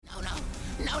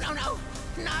No, no, no!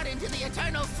 Not into the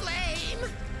eternal flame!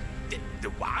 The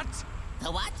what?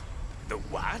 The what? The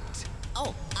what?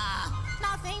 Oh,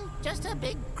 nothing. Just a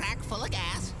big crack full of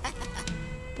gas.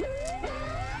 Flame?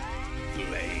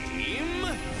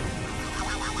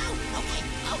 Okay.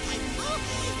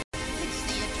 It's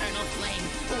the eternal flame.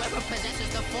 Whoever possesses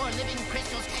the 4 living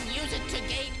crystals can use it to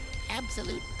gain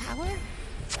absolute power.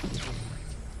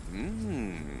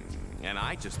 And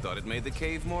I just thought it made the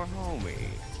cave more homey.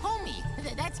 Homie,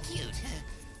 that's cute.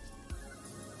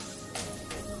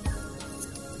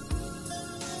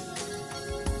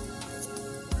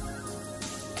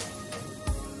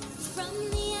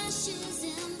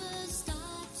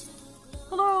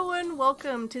 Hello and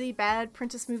welcome to the Bad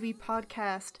Princess Movie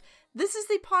Podcast. This is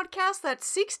the podcast that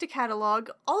seeks to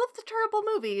catalog all of the terrible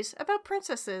movies about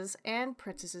princesses and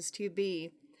princesses to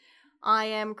be. I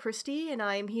am Christy and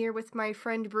I am here with my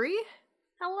friend Bree.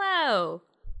 Hello.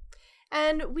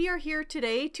 And we are here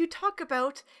today to talk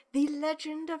about The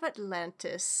Legend of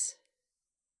Atlantis.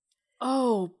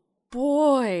 Oh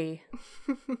boy.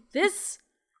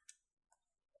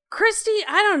 Christy,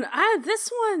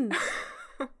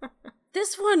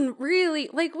 this one really,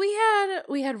 like, we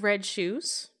had Red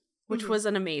Shoes, which was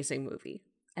an amazing movie.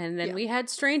 And then we had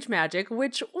Strange Magic,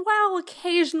 which, while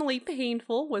occasionally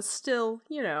painful, was still,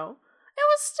 I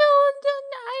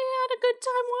had a good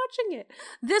time watching it.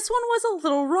 This one was a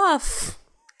little rough.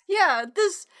 Yeah,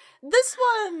 this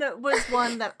one was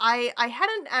one that I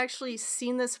hadn't actually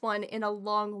seen this one in a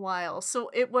long while. So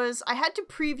I had to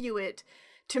preview it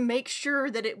to make sure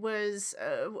that it was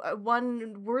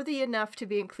one worthy enough to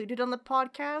be included on the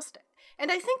podcast.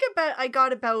 And I think I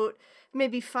got about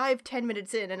maybe 5-10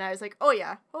 minutes in, and I was like, oh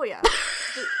yeah.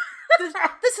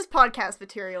 this is podcast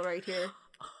material right here.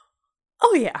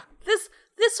 Oh yeah.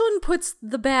 This one puts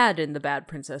the bad in the Bad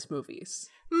Princess movies.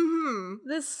 Mm-hmm.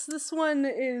 This one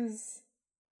is...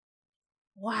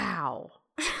 wow.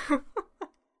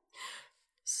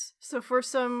 So for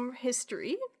some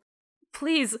history...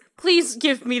 Please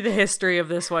give me the history of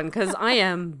this one, because I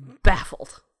am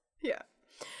baffled. Yeah.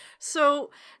 So,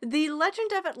 The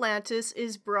Legend of Atlantis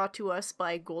is brought to us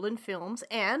by Golden Films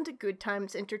and Good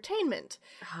Times Entertainment.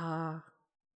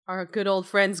 Our good old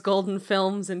friends Golden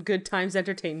Films and Good Times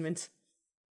Entertainment.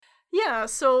 Yeah,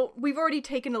 so we've already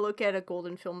taken a look at a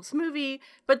Golden Films movie,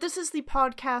 but this is the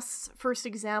podcast's first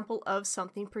example of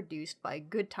something produced by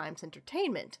Good Times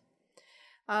Entertainment.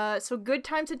 So Good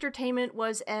Times Entertainment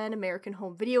was an American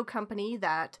home video company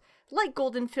that, like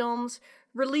Golden Films,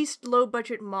 released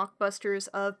low-budget mockbusters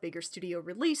of bigger studio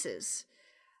releases.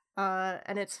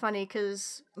 And it's funny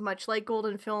because, much like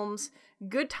Golden Films,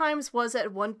 Good Times was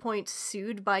at one point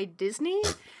sued by Disney,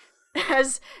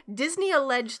 as Disney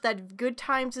alleged that Good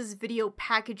Times' video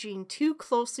packaging too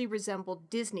closely resembled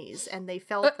Disney's, and they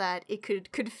felt that it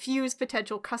could confuse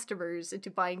potential customers into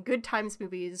buying Good Times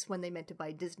movies when they meant to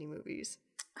buy Disney movies.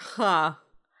 Huh.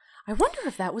 I wonder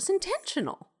if that was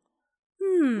intentional.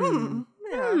 Yeah.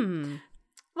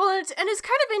 Well, it's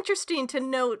kind of interesting to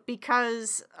note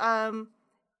because, the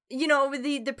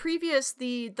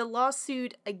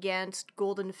lawsuit against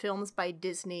Golden Films by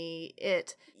Disney,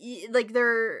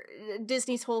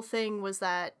 Disney's whole thing was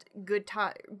that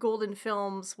Golden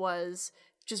Films was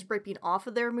just ripping off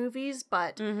of their movies,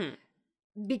 but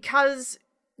because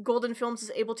Golden Films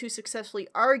is able to successfully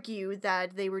argue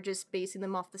that they were just basing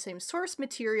them off the same source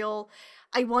material,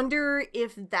 I wonder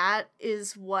if that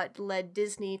is what led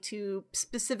Disney to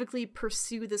specifically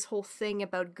pursue this whole thing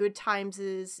about Good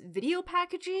Times' video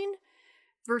packaging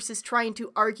versus trying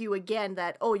to argue again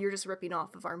that, oh, you're just ripping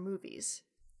off of our movies.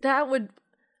 That would...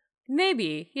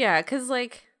 maybe, yeah, because,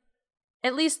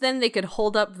 at least then they could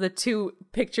hold up the two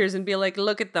pictures and be like,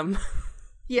 look at them.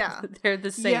 Yeah. They're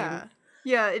the same.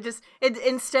 Yeah,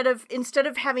 instead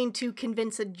of having to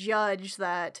convince a judge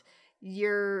that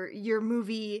your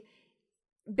movie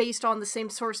based on the same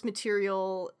source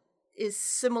material is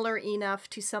similar enough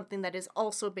to something that is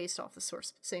also based off the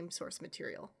same source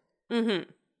material.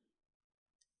 Mm-hmm.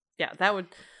 Yeah, that would,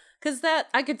 because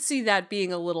I could see that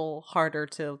being a little harder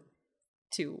to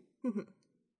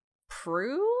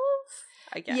prove,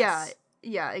 I guess.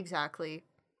 Yeah, exactly.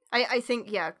 I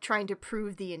think, trying to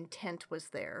prove the intent was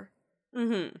there.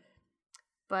 Mm-hmm.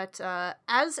 But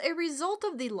as a result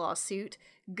of the lawsuit,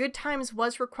 Good Times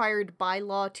was required by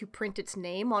law to print its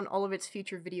name on all of its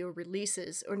future video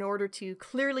releases in order to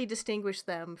clearly distinguish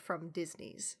them from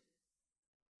Disney's.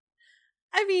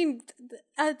 I mean,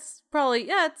 that's probably,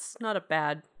 it's not a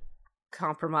bad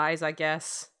compromise, I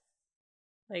guess.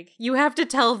 You have to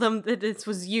tell them that this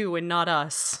was you and not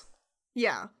us.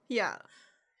 Yeah.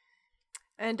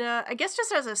 And I guess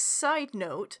just as a side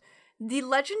note, The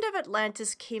Legend of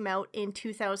Atlantis came out in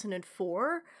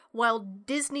 2004, while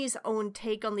Disney's own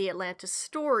take on the Atlantis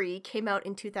story came out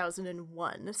in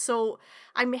 2001. So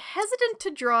I'm hesitant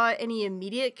to draw any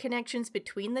immediate connections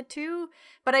between the two,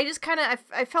 but I just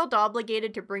I felt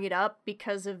obligated to bring it up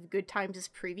because of Good Times'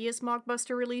 previous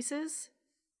mockbuster releases.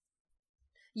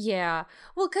 Yeah.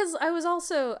 Well, because I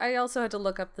also had to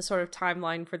look up the sort of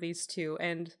timeline for these two,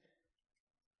 and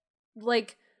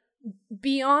like,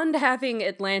 beyond having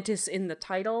Atlantis in the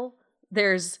title,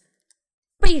 there's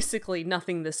basically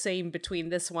nothing the same between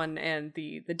this one and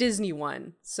the Disney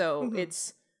one. So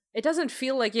it doesn't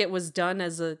feel like it was done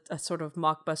as a sort of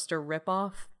mockbuster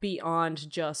ripoff beyond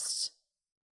just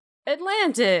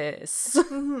Atlantis.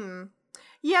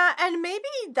 Yeah, and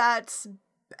maybe that's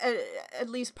at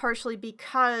least partially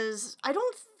because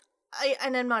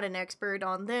and I'm not an expert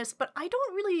on this, but I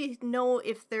don't really know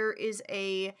if there is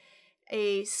a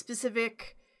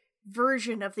specific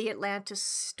version of the Atlantis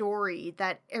story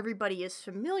that everybody is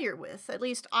familiar with. At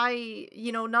least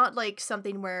not like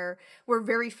something where we're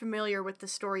very familiar with the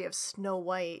story of Snow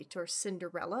White or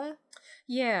Cinderella.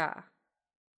 Yeah.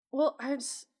 Well,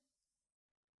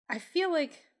 I feel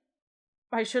like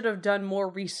I should have done more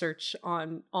research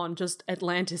on just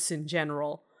Atlantis in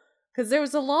general. Because there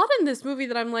was a lot in this movie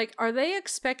that I'm like, are they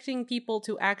expecting people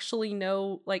to actually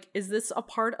know, like, is this a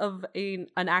part of an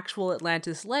actual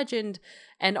Atlantis legend?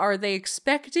 And are they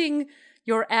expecting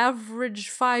your average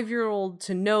 5-year-old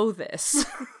to know this?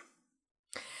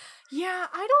 Yeah,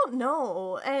 I don't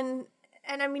know. And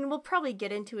I mean, we'll probably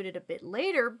get into it a bit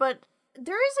later, but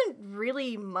there isn't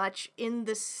really much in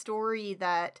this story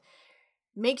that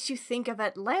makes you think of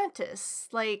Atlantis.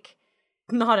 Like,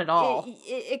 not at all.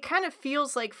 It kind of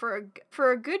feels like for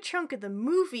a good chunk of the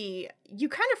movie, you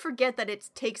kind of forget that it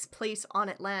takes place on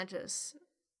Atlantis.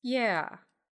 Yeah.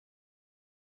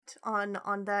 On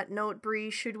that note, Bree,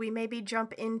 should we maybe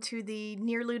jump into the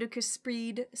near ludicrous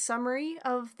speed summary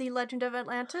of The Legend of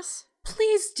Atlantis?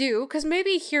 Please do, because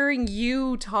maybe hearing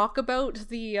you talk about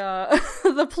the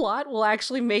the plot will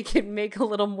actually make it make a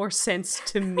little more sense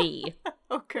to me.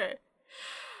 Okay.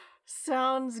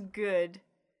 Sounds good.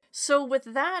 So with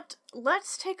that,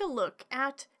 let's take a look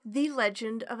at The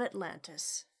Legend of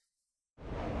Atlantis.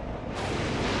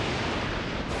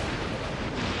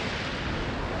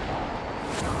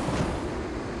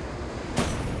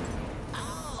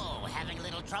 Oh, having a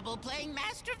little trouble playing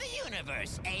Master of the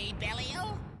Universe, eh,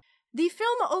 Belial? The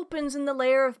film opens in the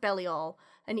lair of Belial,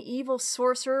 an evil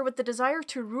sorcerer with the desire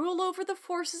to rule over the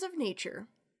forces of nature.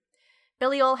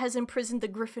 Belial has imprisoned the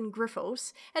griffin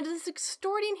Griffos and is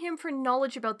extorting him for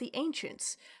knowledge about the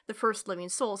ancients, the first living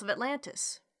souls of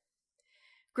Atlantis.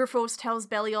 Griffos tells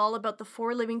Belial about the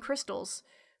 4 living crystals,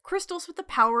 crystals with the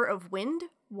power of wind,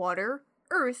 water,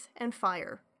 earth, and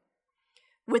fire.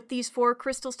 With these 4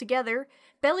 crystals together,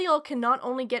 Belial can not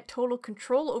only get total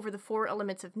control over the 4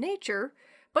 elements of nature,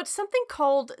 but something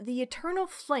called the Eternal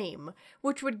Flame,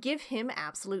 which would give him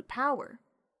absolute power.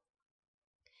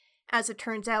 As it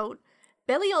turns out,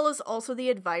 Belial is also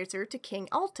the advisor to King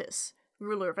Altus,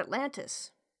 ruler of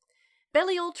Atlantis.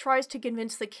 Belial tries to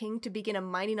convince the king to begin a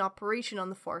mining operation on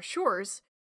the far shores,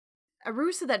 a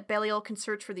ruse so that Belial can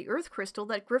search for the earth crystal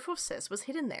that Griffos says was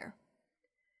hidden there.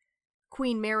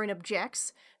 Queen Maren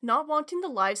objects, not wanting the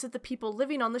lives of the people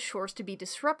living on the shores to be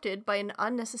disrupted by an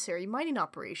unnecessary mining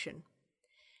operation.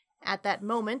 At that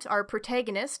moment, our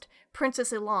protagonist,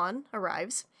 Princess Elan,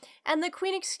 arrives, and the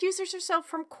queen excuses herself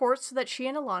from court so that she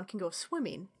and Elan can go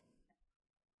swimming.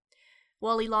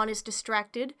 While Elan is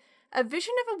distracted, a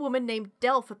vision of a woman named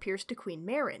Delph appears to Queen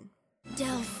Maren.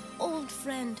 Delph, old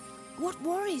friend, what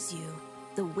worries you?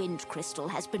 The wind crystal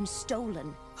has been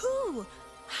stolen. Who?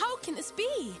 How can this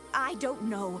be? I don't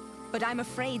know, but I'm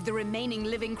afraid the remaining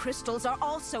living crystals are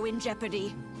also in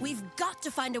jeopardy. We've got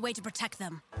to find a way to protect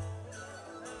them.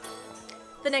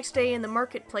 The next day in the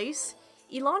marketplace,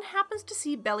 Elan happens to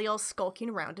see Belial skulking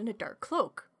around in a dark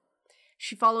cloak.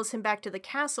 She follows him back to the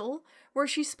castle, where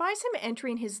she spies him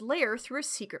entering his lair through a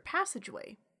secret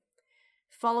passageway.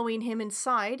 Following him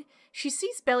inside, she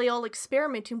sees Belial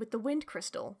experimenting with the wind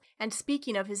crystal, and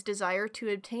speaking of his desire to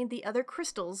obtain the other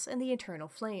crystals and the eternal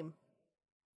flame.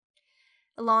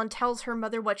 Elan tells her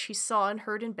mother what she saw and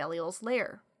heard in Belial's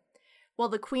lair. While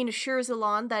the queen assures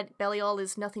Elan that Belial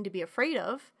is nothing to be afraid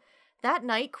of, that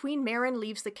night Queen Maren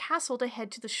leaves the castle to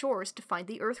head to the shores to find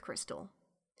the earth crystal.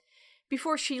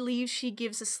 Before she leaves, she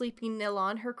gives a sleeping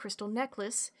Elan her crystal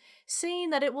necklace, saying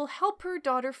that it will help her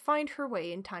daughter find her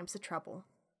way in times of trouble.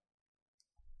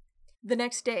 The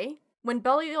next day, when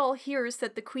Belial hears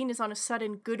that the queen is on a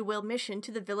sudden goodwill mission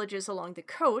to the villages along the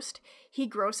coast, he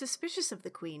grows suspicious of the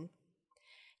queen.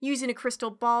 Using a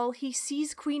crystal ball, he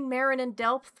sees Queen Maren and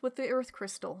Delph with the Earth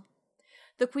Crystal.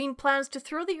 The Queen plans to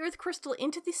throw the Earth Crystal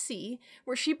into the sea,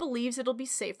 where she believes it'll be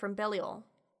safe from Belial.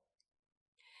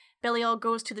 Belial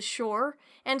goes to the shore,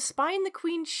 and spying the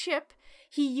Queen's ship,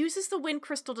 he uses the Wind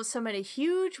Crystal to summon a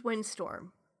huge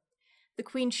windstorm. The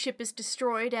Queen's ship is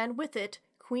destroyed, and with it,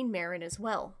 Queen Maren as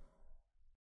well.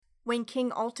 When King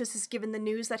Altus is given the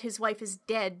news that his wife is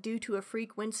dead due to a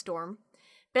freak windstorm,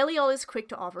 Belial is quick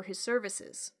to offer his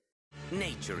services.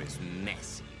 Nature is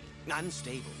messy,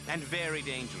 unstable, and very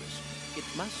dangerous. It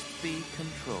must be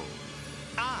controlled.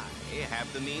 I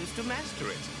have the means to master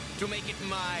it, to make it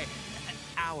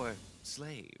our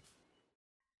slave.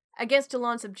 Against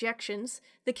Elan's objections,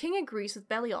 the king agrees with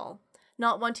Belial,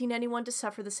 not wanting anyone to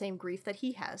suffer the same grief that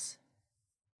he has.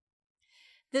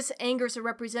 This angers a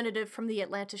representative from the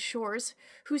Atlantis shores,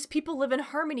 whose people live in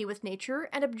harmony with nature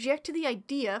and object to the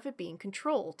idea of it being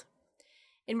controlled.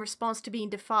 In response to being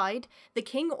defied, the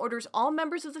king orders all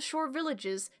members of the shore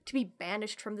villages to be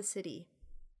banished from the city.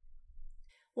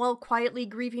 While quietly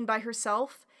grieving by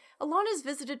herself, Elan is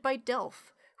visited by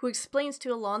Delph, who explains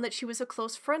to Elan that she was a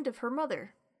close friend of her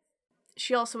mother.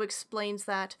 She also explains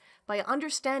that, by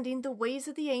understanding the ways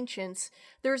of the ancients,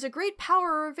 there is a great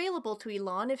power available to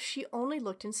Elan if she only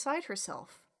looked inside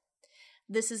herself.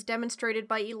 This is demonstrated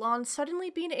by Elan suddenly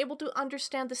being able to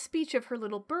understand the speech of her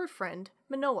little bird friend,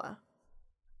 Minoa.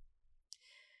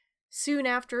 Soon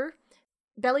after,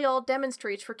 Belial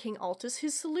demonstrates for King Altus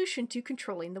his solution to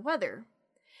controlling the weather: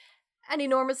 an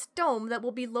enormous dome that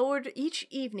will be lowered each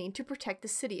evening to protect the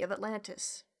city of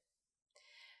Atlantis.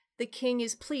 The king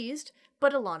is pleased,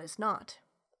 but Elan is not.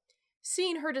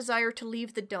 Seeing her desire to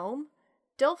leave the dome,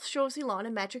 Delph shows Elan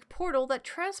a magic portal that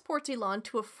transports Elan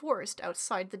to a forest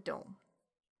outside the dome.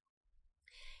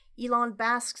 Elan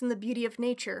basks in the beauty of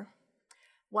nature.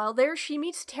 While there, she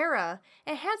meets Terra,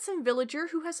 a handsome villager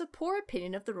who has a poor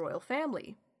opinion of the royal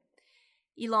family.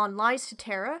 Elan lies to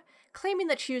Terra, claiming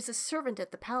that she is a servant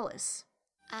at the palace.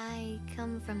 I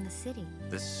come from the city.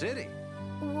 The city?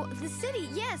 The city,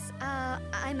 yes.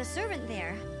 I'm a servant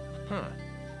there. Huh.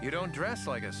 You don't dress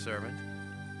like a servant.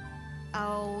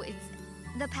 Oh, it's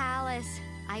the palace.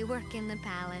 I work in the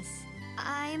palace.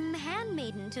 I'm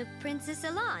handmaiden to Princess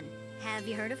Elan. Have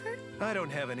you heard of her? I don't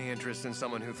have any interest in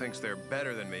someone who thinks they're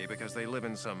better than me because they live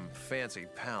in some fancy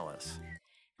palace.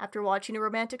 After watching a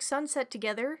romantic sunset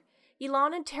together,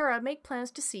 Elan and Terra make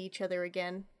plans to see each other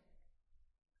again.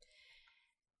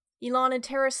 Elan and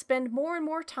Terra spend more and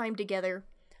more time together,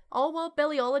 all while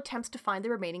Belial attempts to find the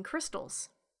remaining crystals.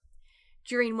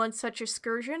 During one such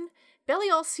excursion,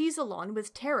 Belial sees Elan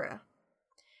with Terra.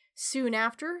 Soon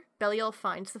after, Belial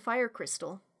finds the fire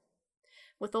crystal.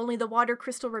 With only the water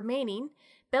crystal remaining,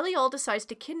 Belial decides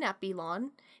to kidnap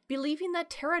Elan, believing that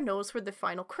Terra knows where the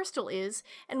final crystal is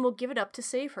and will give it up to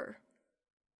save her.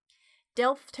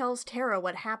 Delph tells Terra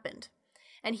what happened,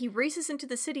 and he races into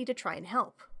the city to try and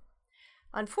help.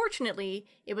 Unfortunately,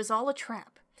 it was all a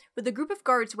trap, with a group of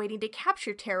guards waiting to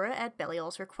capture Terra at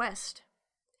Belial's request.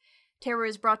 Terra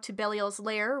is brought to Belial's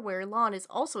lair, where Elan is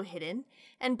also hidden,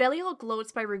 and Belial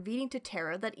gloats by revealing to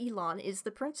Terra that Elan is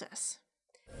the princess.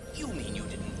 You mean you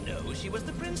didn't know she was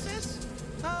the princess?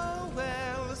 Oh,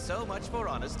 well, so much for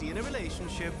honesty in a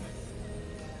relationship.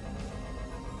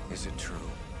 Is it true?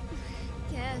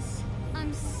 Yes.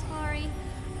 I'm sorry.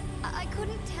 I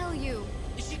couldn't tell you.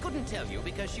 She couldn't tell you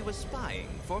because she was spying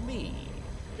for me.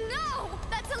 No!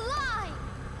 That's a lie!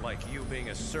 Like you being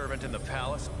a servant in the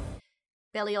palace?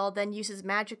 Belial then uses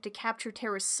magic to capture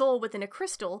Terra's soul within a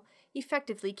crystal,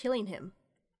 effectively killing him.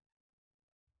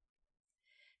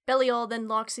 Belial then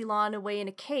locks Elan away in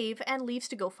a cave and leaves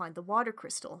to go find the water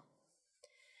crystal.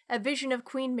 A vision of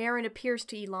Queen Maren appears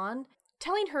to Elan,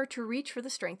 telling her to reach for the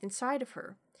strength inside of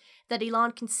her, that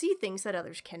Elan can see things that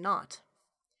others cannot.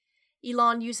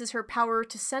 Elan uses her power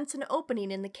to sense an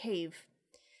opening in the cave.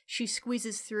 She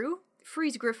squeezes through,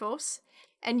 frees Griffos,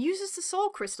 and uses the soul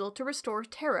crystal to restore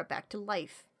Terra back to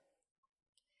life.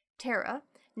 Terra,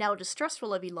 now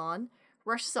distrustful of Elan,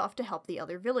 rushes off to help the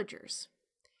other villagers.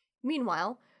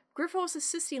 Meanwhile, Griffos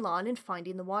assists Elan in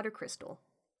finding the water crystal.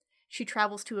 She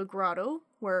travels to a grotto,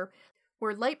 where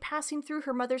light passing through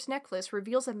her mother's necklace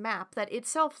reveals a map that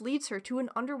itself leads her to an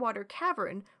underwater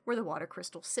cavern where the water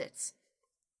crystal sits.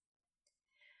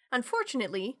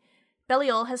 Unfortunately,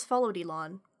 Belial has followed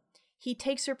Elan. He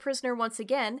takes her prisoner once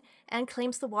again and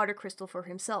claims the water crystal for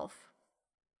himself.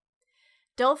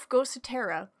 Delph goes to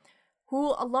Terra,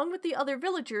 who, along with the other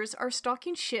villagers, are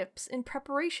stocking ships in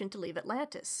preparation to leave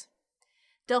Atlantis.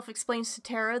 Delph explains to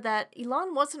Terra that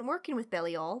Elan wasn't working with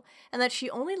Belial, and that she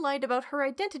only lied about her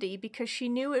identity because she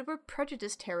knew it would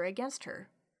prejudice Terra against her.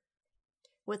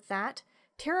 With that,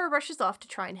 Terra rushes off to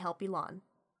try and help Elan.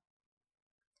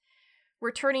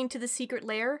 Returning to the secret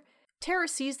lair, Terra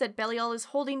sees that Belial is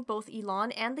holding both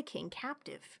Elan and the king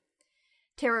captive.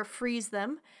 Terra frees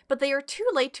them, but they are too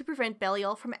late to prevent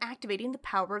Belial from activating the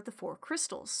power of the 4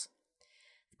 crystals.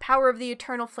 The power of the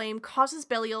eternal flame causes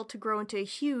Belial to grow into a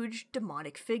huge,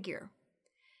 demonic figure.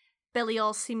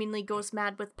 Belial seemingly goes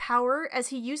mad with power as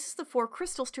he uses the 4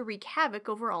 crystals to wreak havoc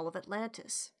over all of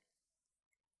Atlantis.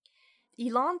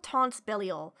 Elan taunts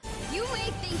Belial. You may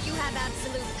think you have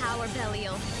absolute power,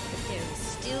 Belial, but there is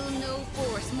still no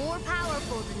force more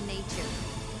powerful than nature.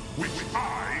 Which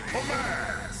I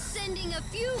command! Sending a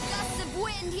few gusts of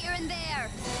wind here and there.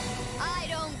 I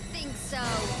don't think so.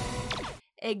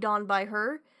 Egged on by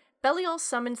her, Belial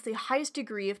summons the highest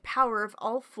degree of power of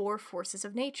all 4 forces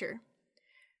of nature.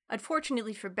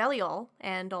 Unfortunately for Belial,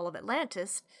 and all of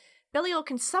Atlantis, Belial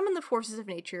can summon the forces of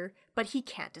nature, but he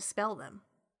can't dispel them.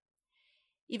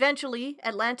 Eventually,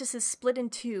 Atlantis is split in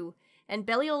 2, and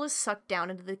Belial is sucked down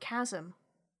into the chasm.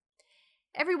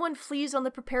 Everyone flees on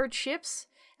the prepared ships,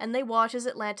 and they watch as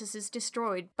Atlantis is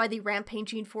destroyed by the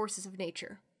rampaging forces of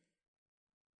nature.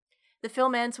 The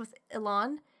film ends with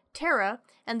Elan, Terra,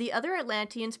 and the other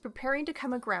Atlanteans preparing to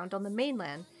come aground on the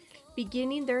mainland,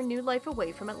 beginning their new life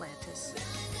away from Atlantis.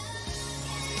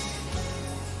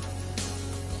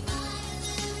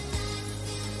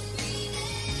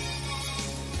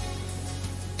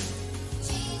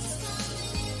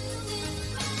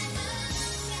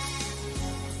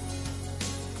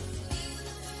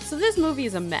 So this movie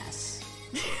is a mess.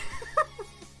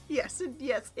 Yes,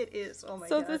 it is. Oh my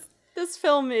god. So this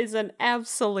film is an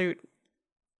absolute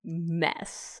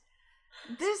mess.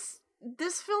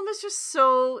 This film is just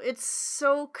it's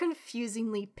so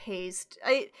confusingly paced.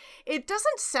 It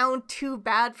doesn't sound too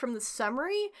bad from the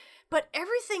summary, but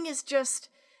everything is just,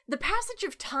 the passage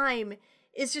of time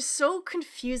is just so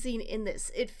confusing in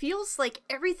this. It feels like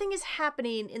everything is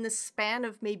happening in the span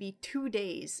of maybe 2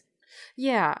 days.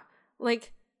 Yeah,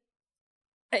 like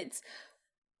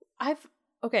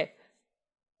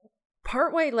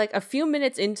partway, like a few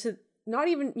minutes into, not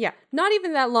even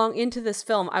that long into this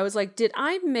film, I was like, did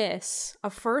I miss a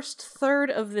first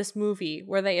third of this movie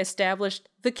where they established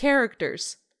the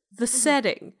characters, the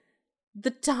setting,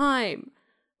 the time,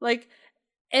 like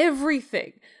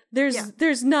everything?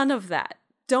 There's none of that.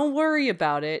 Don't worry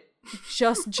about it.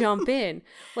 Just jump in.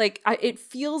 Like, it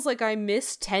feels like I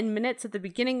missed 10 minutes at the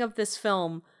beginning of this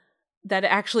film that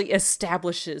actually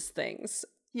establishes things.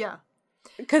 Yeah.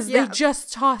 Because they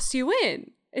just toss you in.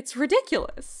 It's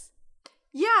ridiculous.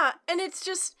 Yeah, and it's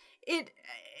just,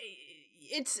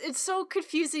 it's so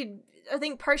confusing, I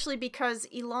think partially because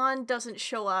Elan doesn't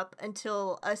show up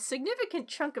until a significant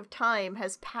chunk of time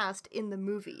has passed in the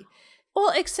movie.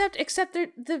 Well, except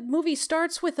the movie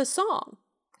starts with a song.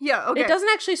 Yeah, okay. It doesn't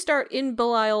actually start in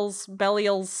Belial's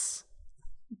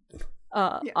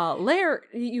lair.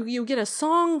 You get a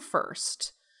song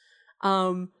first.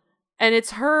 And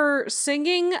it's her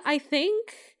singing, I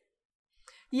think.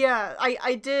 Yeah,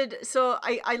 I did. So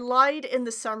I lied in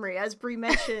the summary. As Brie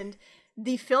mentioned,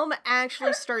 the film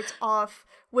actually starts off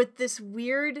with this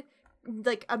weird,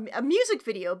 like, a music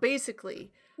video,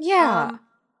 basically. Yeah.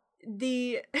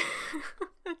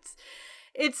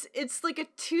 It's like a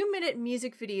 2-minute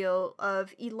music video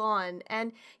of Elan,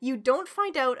 and you don't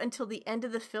find out until the end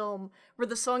of the film, where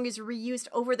the song is reused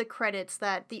over the credits,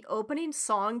 that the opening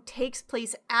song takes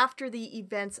place after the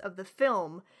events of the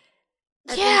film.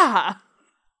 Yeah.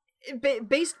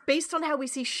 Based on how we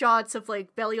see shots of,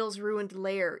 like, Belial's ruined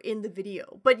lair in the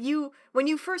video. But when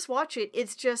you first watch it,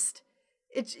 it's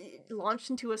launched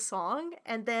into a song,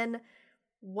 and then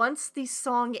once the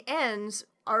song ends,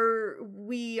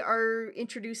 we are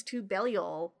introduced to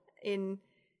Belial in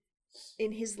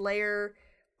his lair,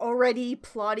 already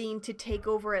plotting to take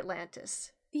over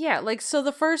Atlantis. Yeah, like, so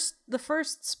the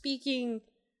first speaking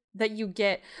that you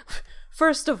get,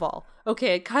 first of all,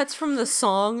 okay, it cuts from the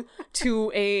song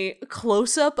to a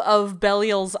close-up of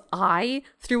Belial's eye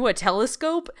through a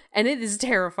telescope, and it is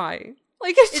terrifying.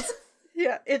 Like,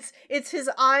 it's his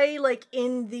eye, like,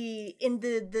 in the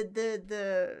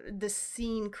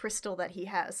scene crystal that he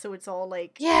has, so it's all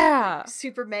like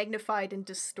super magnified and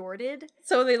distorted.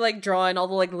 So they, like, draw in all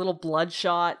the, like, little blood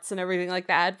shots and everything like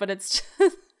that, but it's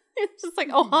just like,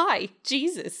 oh hi,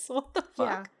 Jesus, what the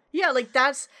fuck? Yeah, like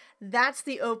that's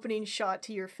the opening shot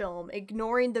to your film,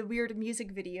 ignoring the weird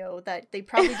music video that they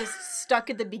probably just stuck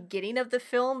at the beginning of the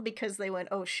film because they went,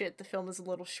 oh shit, the film is a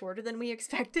little shorter than we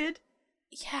expected.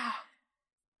 Yeah.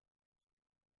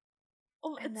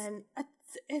 Oh, and then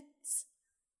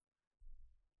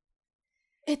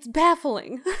It's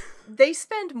baffling. They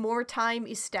spend more time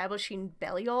establishing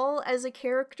Belial as a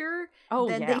character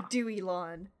than they do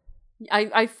Elan.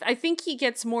 I think he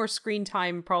gets more screen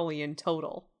time probably in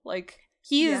total. Like,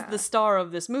 he is the star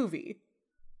of this movie.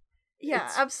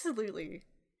 Yeah, absolutely.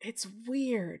 It's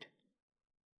weird.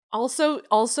 Also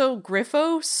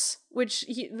Griffos, which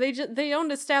they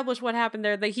don't establish what happened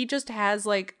there. That he just has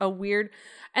like a weird,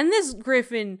 and this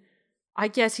Griffin, I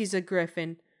guess he's a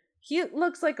Griffin. He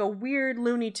looks like a weird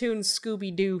Looney Tunes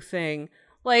Scooby-Doo thing.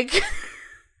 Like,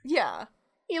 yeah,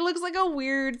 he looks like a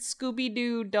weird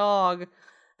Scooby-Doo dog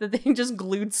that they just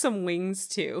glued some wings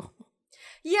to.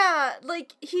 Yeah,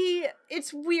 like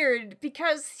it's weird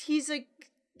because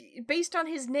based on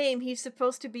his name, he's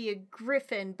supposed to be a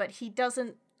griffin, but he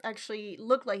doesn't actually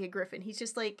look like a griffin. He's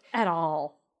just like at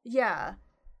all. Yeah.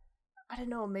 I don't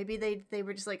know, maybe they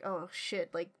were just like, oh shit,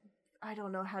 like I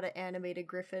don't know how to animate a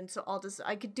griffin, so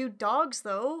I could do dogs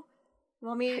though. You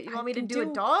want me to do a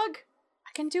dog?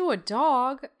 I can do a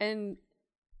dog, and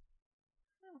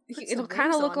it'll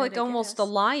kind of look like almost a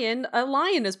lion. A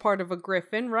lion is part of a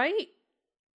griffin, right?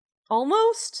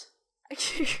 Almost. I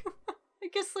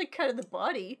guess like kind of the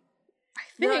body. I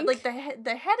think. No, like the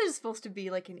head is supposed to be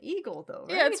like an eagle though,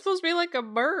 right? Yeah, it's supposed to be like a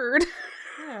bird.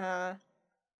 Yeah.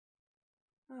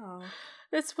 Oh.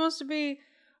 It's supposed to be,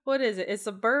 what is it? It's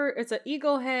a bird, it's an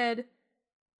eagle head,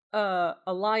 a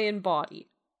lion body.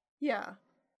 Yeah.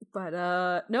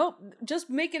 But nope, just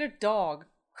make it a dog.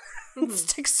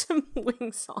 Stick some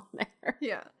wings on there.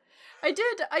 Yeah. I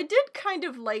did kind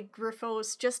of like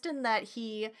Griffos just in that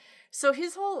his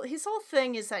whole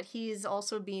thing is that he's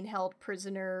also being held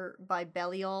prisoner by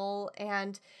Belial,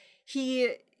 and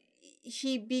he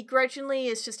begrudgingly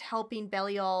is just helping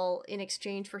Belial in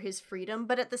exchange for his freedom,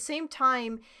 but at the same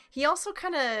time, he also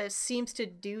kind of seems to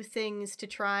do things to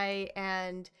try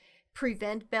and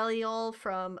prevent Belial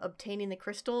from obtaining the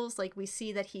crystals. Like, we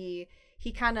see that he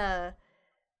kind of,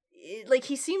 like,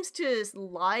 he seems to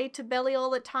lie to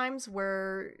Belial at times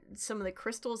where some of the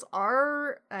crystals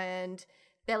are, and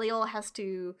Belial has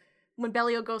to, when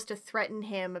Belial goes to threaten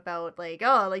him about, like,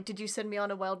 oh, like, did you send me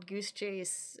on a wild goose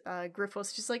chase?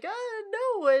 Griffos just like,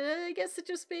 no, I guess it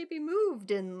just maybe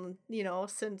moved in,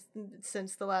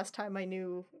 since the last time I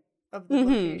knew of the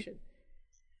location.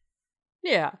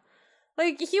 Yeah.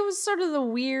 Like, he was sort of the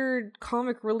weird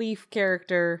comic relief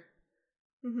character.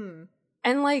 Mm-hmm.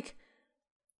 And, like,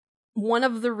 one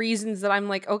of the reasons that I'm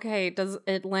like, okay, does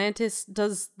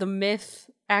the myth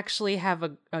actually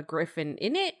have a griffin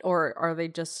in it? Or are they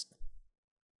just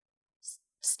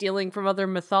stealing from other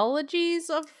mythologies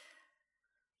of...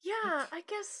 Yeah, I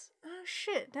guess... Oh,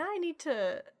 shit.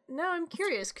 Now I'm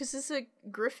curious, because is a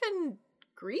griffin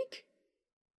Greek?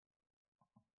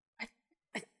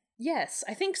 Yes,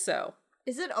 I think so.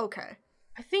 Is it? Okay.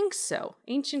 I think so.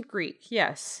 Ancient Greek,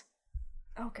 yes.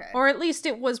 Okay. Or at least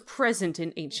it was present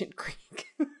in ancient Greek.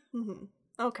 Mm-hmm.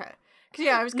 Okay.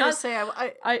 Yeah, I was gonna say,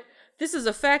 I this is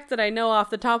a fact that I know off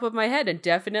the top of my head, and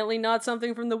definitely not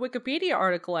something from the Wikipedia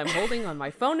article I'm holding on my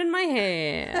phone in my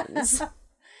hands.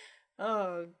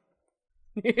 Oh.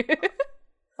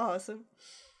 Awesome.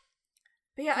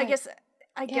 But yeah, I guess,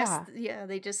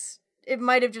 they just, it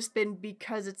might have just been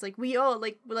because it's like,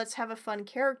 let's have a fun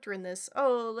character in this.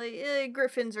 Oh, like,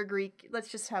 griffins are Greek. Let's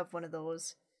just have one of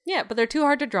those. Yeah, but they're too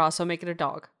hard to draw, so make it a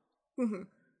dog. Mm-hmm.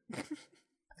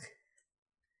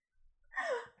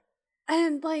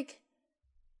 And, like,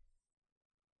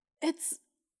 it's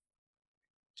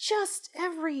just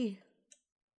every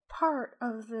part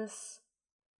of this.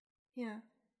 Yeah.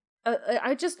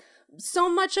 So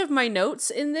much of my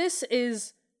notes in this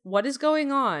is, what is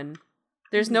going on?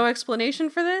 There's no explanation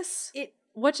for this?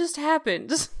 What just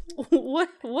happened? What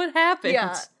happened?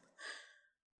 Yeah.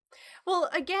 Well,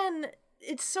 again,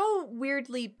 it's so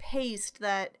weirdly paced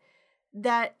that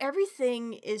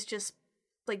everything is just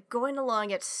like going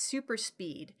along at super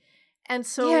speed. And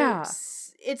so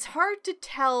it's hard to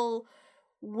tell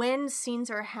when scenes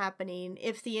are happening,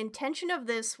 if the intention of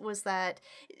this was that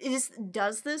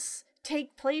does this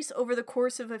take place over the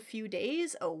course of a few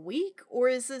days, a week, or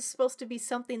is this supposed to be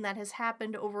something that has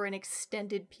happened over an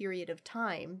extended period of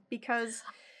time? Because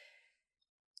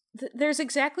there's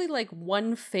exactly like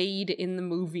one fade in the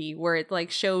movie where it like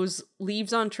shows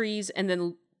leaves on trees and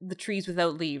then the trees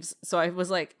without leaves. So I was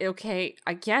like, okay,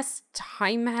 I guess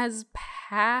time has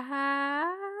passed.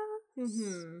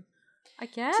 Mm-hmm. I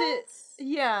guess.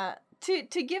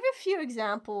 To give a few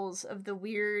examples of the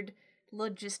weird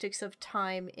logistics of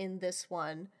time in this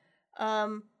one.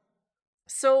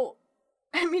 So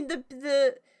I mean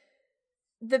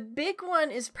the big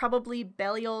one is probably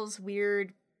Belial's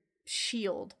weird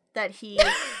shield that he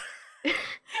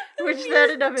Which that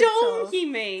in of dome itself, he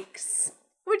makes.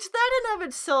 which that in of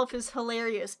itself is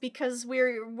hilarious because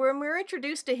when we're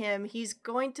introduced to him, he's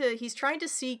trying to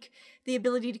seek the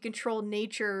ability to control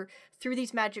nature through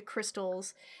these magic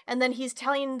crystals, and then he's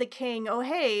telling the king, "Oh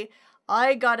hey,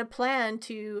 I got a plan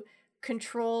to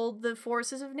control the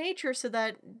forces of nature so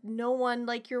that no one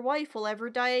like your wife will ever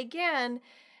die again."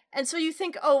 And so you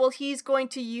think, oh, well, he's going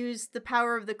to use the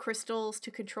power of the crystals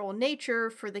to control nature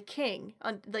for the king,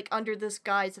 under this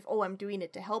guise of, oh, I'm doing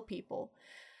it to help people.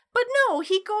 But no,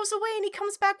 he goes away and he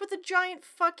comes back with a giant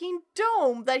fucking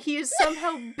dome that he has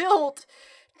somehow built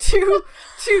to,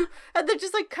 and then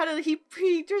just like kind of,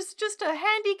 there's just a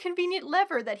handy, convenient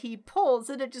lever that he pulls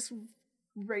and it just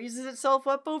raises itself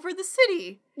up over the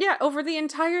city. Yeah, over the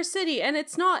entire city. And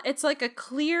it's like a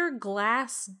clear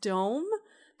glass dome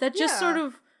that just sort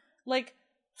of like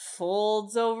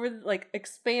folds over, like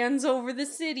expands over the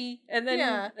city and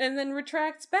then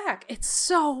retracts back. It's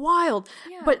so wild.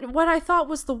 Yeah. But what I thought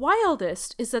was the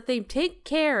wildest is that they take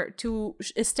care to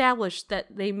establish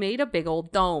that they made a big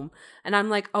old dome. And I'm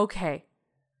like, okay,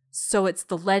 so it's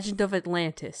the Legend of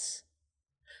Atlantis.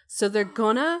 So they're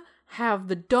gonna have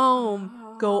the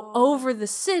dome go over the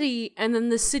city and then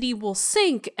the city will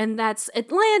sink, and that's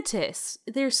Atlantis.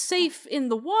 They're safe in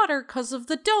the water because of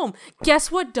the dome.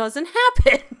 Guess what doesn't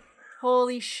happen?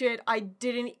 Holy shit, I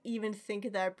didn't even think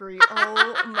of that, Brie.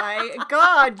 Oh my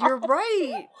god, you're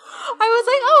right. I was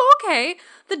like, oh, okay.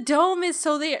 The dome is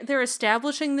so they're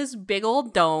establishing this big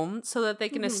old dome so that they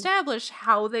can establish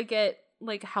how they get,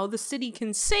 like, how the city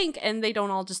can sink and they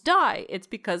don't all just die. It's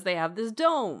because they have this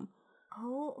dome.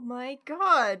 Oh my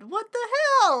god, what the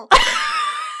hell?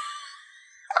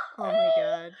 Oh my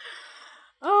god.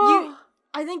 Oh.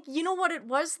 I think, you know what it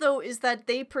was, though, is that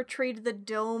they portrayed the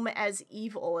dome as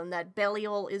evil and that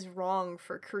Belial is wrong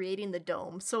for creating the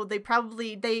dome. So they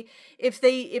probably, if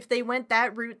they went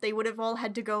that route, they would have all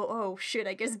had to go, oh shit,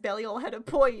 I guess Belial had a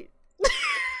point.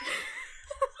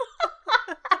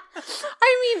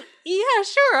 I mean, yeah,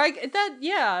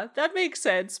 sure, that makes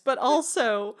sense. But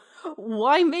also,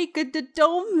 why make a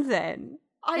dome then?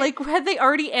 Had they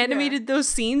already animated those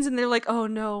scenes and they're like, oh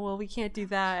no, well, we can't do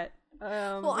that. We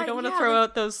don't want to throw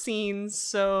out those scenes,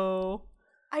 so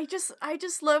I just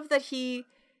love that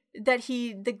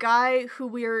the guy who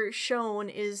we're shown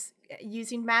is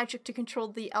using magic to control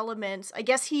the elements. I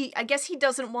guess he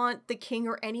doesn't want the king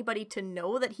or anybody to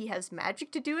know that he has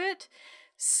magic to do it.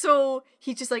 So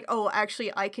he's just like, oh,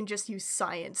 actually, I can just use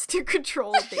science to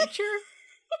control nature.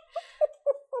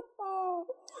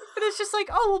 But it's just like,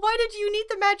 oh, well, why did you need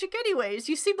the magic anyways?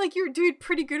 You seem like you're doing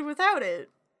pretty good without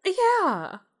it.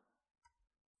 Yeah.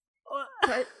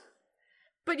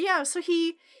 But yeah, so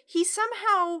he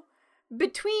somehow,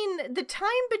 between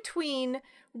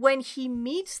when he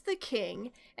meets the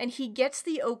king and he gets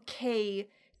the okay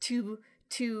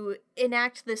to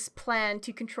enact this plan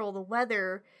to control the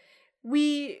weather,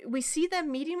 we see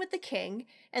them meeting with the king,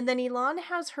 and then Elan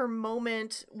has her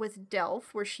moment with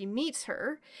Delph where she meets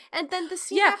her, and then the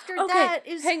scene after that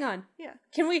is... Hang on. Yeah.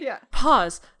 Can we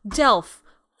pause? Delph.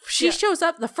 She shows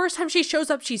up, the first time she shows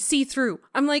up, she's see-through.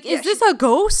 I'm like, is this a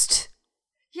ghost?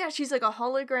 Yeah, she's like a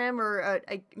hologram or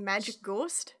a magic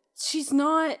ghost. She's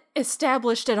not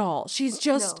established at all. She's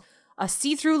just a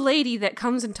see-through lady that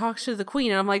comes and talks to the queen,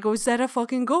 and I'm like, oh, is that a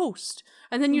fucking ghost?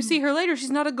 And then you see her later,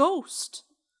 she's not a ghost.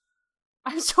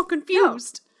 I'm so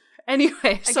confused. No.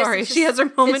 Anyway, sorry, she has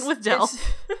her moment with Delph.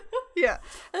 Yeah,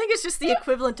 I think it's just the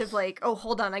equivalent of like, oh,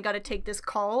 hold on, I gotta take this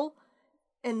call.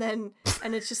 And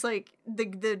it's just like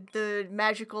the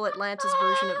magical Atlantis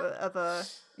version of a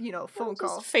phone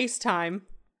call. FaceTime.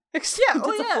 It's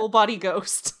a full body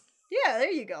ghost. Yeah,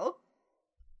 there you go.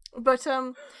 But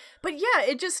yeah,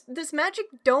 it just, this magic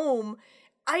dome,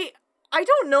 I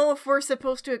don't know if we're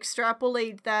supposed to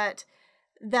extrapolate that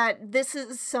this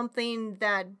is something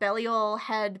that Belial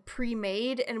had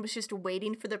pre-made and was just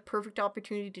waiting for the perfect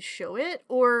opportunity to show it,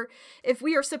 or if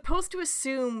we are supposed to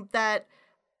assume that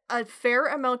a fair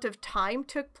amount of time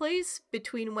took place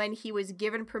between when he was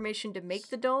given permission to make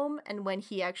the dome and when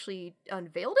he actually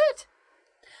unveiled it.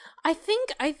 I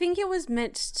think it was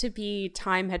meant to be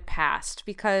time had passed,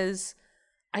 because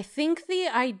I think the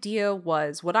idea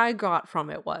was, what I got from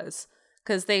it was,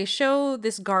 because they show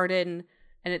this garden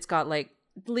and it's got like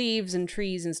leaves and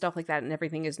trees and stuff like that and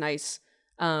everything is nice.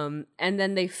 And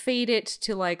then they fade it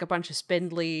to like a bunch of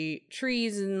spindly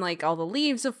trees and like all the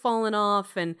leaves have fallen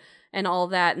off and all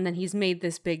that, and then he's made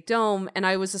this big dome, and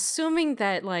I was assuming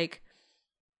that like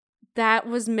that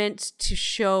was meant to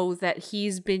show that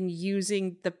he's been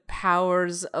using the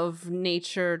powers of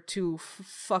nature to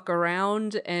fuck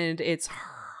around and it's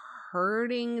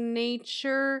hurting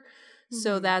nature.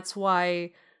 So that's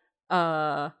why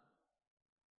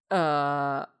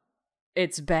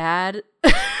it's bad.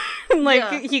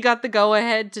 He got the go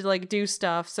ahead to like do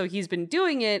stuff, so he's been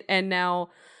doing it, and now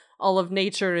all of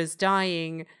nature is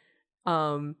dying,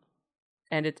 and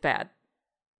it's bad.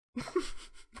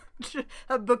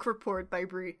 A book report by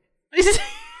Bree.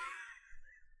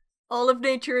 All of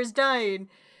nature is dying,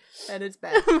 and it's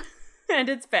bad. And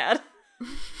it's bad.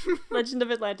 Legend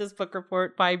of Atlantis book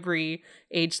report by Bree,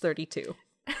 age 32.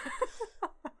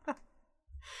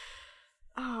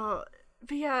 Oh,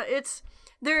 but yeah, it's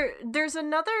there's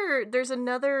another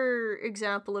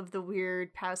example of the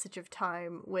weird passage of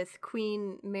time with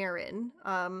Queen Marin.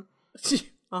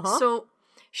 So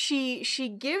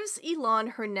she gives Elan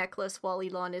her necklace while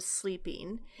Elan is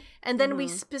sleeping, and then we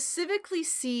specifically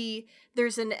see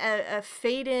there's a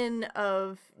fade in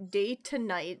of day to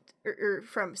night, or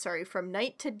from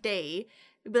night to day.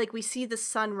 Like we see the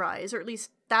sunrise, or at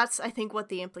least that's I think what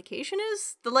the implication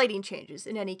is. The lighting changes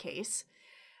in any case.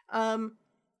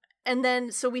 And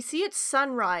then, so we see it's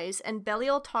sunrise, and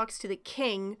Belial talks to the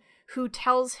king, who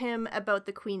tells him about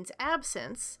the queen's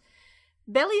absence.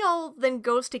 Belial then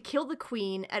goes to kill the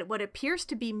queen at what appears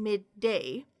to be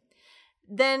midday.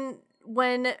 Then,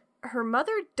 when her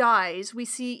mother dies, we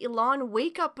see Elan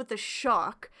wake up with a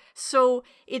shock, so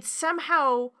it's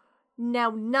somehow now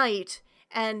night,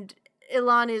 and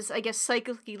Elan is, I guess,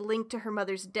 psychically linked to her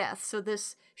mother's death, so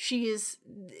she is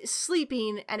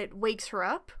sleeping, and it wakes her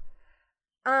up.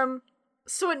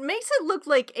 So it makes it look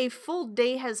like a full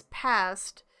day has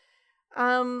passed,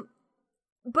 but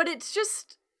it's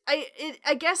just,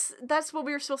 I guess that's what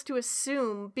we were supposed to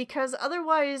assume, because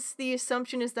otherwise the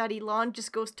assumption is that Elan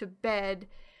just goes to bed,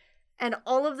 and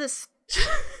all of this...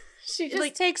 She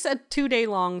just takes a 2-day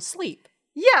long sleep.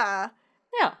 Yeah.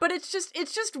 Yeah. But it's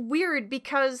just weird,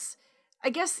 because I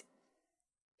guess...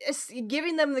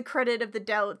 giving them the credit of the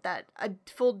doubt that a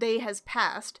full day has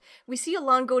passed, we see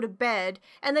Elan go to bed,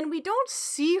 and then we don't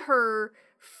see her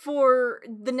for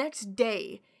the next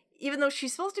day. Even though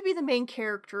she's supposed to be the main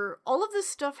character, all of this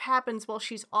stuff happens while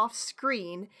she's off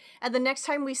screen, and the next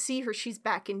time we see her, she's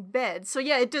back in bed. So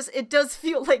yeah, it does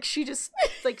feel like she just,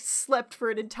 like, slept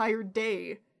for an entire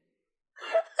day.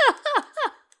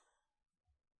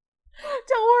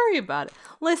 Don't worry about it.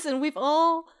 Listen, we've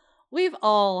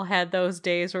all had those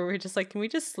days where we're just like, can we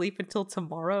just sleep until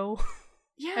tomorrow?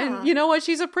 Yeah. And you know what?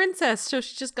 She's a princess, so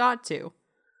she just got to.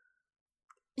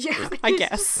 Yeah. I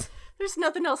guess. There's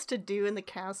nothing else to do in the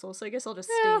castle, so I guess I'll just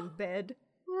stay in bed.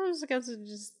 I just got to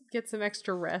just get some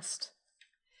extra rest.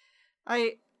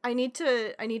 I need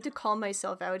to call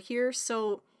myself out here.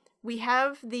 So we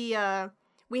have the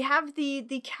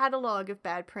catalog of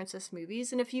Bad Princess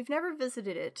movies, and if you've never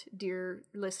visited it, dear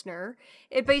listener,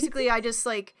 it basically I just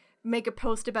like make a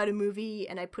post about a movie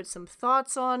and I put some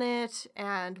thoughts on it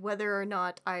and whether or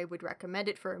not I would recommend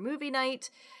it for a movie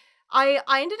night.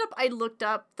 I looked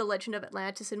up The Legend of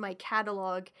Atlantis in my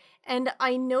catalog, and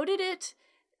I noted it,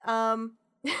 well,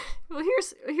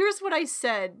 here's what I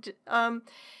said.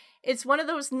 It's one of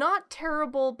those not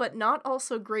terrible, but not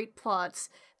also great plots.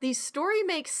 The story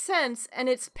makes sense, and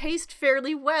it's paced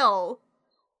fairly well.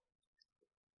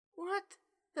 What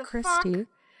the fuck?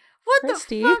 What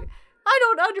Christy? the fuck? I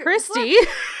don't understand. Christy?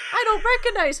 I don't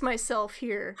recognize myself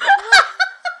here.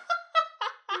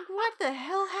 What the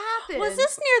hell happened? Was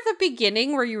this near the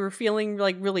beginning where you were feeling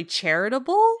like really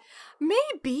charitable?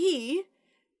 Maybe.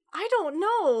 I don't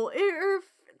know.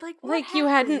 What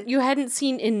happened? you hadn't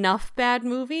seen enough bad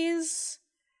movies?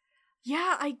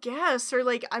 Yeah, I guess. Or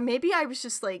maybe I was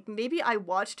just maybe I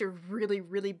watched a really,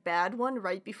 really bad one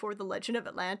right before The Legend of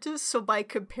Atlantis, so by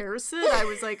comparison, I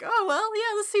was like, oh, well,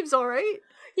 yeah, this seems alright.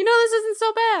 You know, this isn't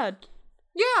so bad.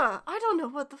 Yeah, I don't know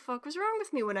what the fuck was wrong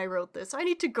with me when I wrote this. I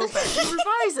need to go back and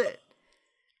revise it.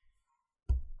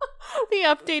 The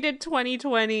updated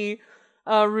 2020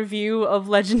 review of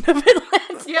Legend of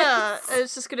Atlantis. Yeah,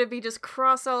 it's just gonna be just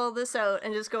cross all this out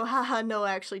and just go, haha, no,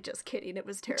 actually, just kidding. It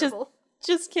was terrible.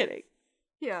 Just kidding.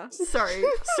 Yeah, sorry.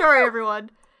 Sorry,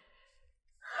 everyone.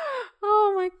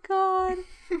 Oh my god.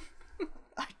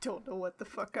 I don't know what the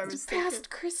fuck I was it's thinking. Past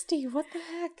Christy, what the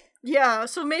heck? Yeah,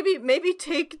 so maybe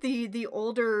take the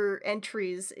older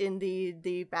entries in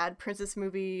the Bad Princess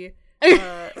movie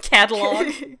catalog.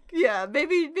 Yeah,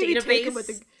 maybe Database. take them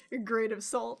with a grain of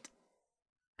salt.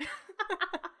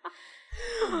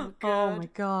 Oh my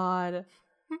god.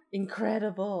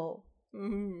 Incredible.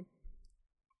 Mm-hmm.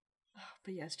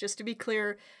 But yes, just to be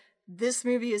clear, this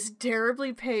movie is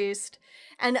terribly paced,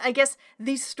 and I guess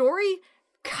the story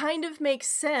kind of makes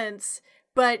sense,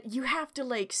 but you have to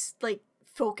like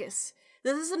focus.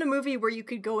 This isn't a movie where you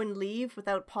could go and leave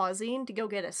without pausing to go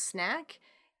get a snack.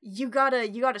 you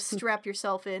gotta strap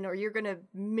yourself in, or you're gonna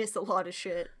miss a lot of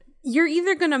shit. You're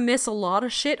either gonna miss a lot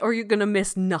of shit, or you're gonna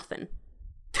miss nothing.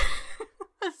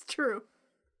 That's true.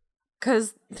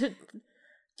 Because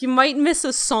you might miss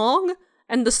a song,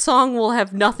 and the song will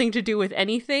have nothing to do with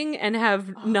anything, and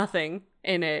have nothing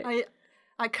in it.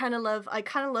 I kind of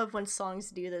love when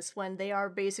songs do this, when they are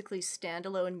basically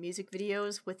standalone music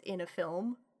videos within a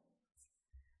film.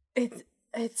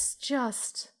 It's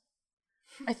just,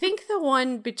 I think the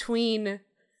one between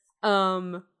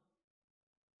Elon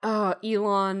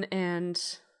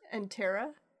and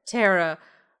Terra,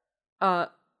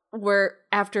 where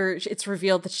after it's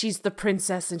revealed that she's the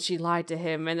princess and she lied to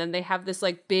him, and then they have this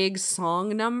like big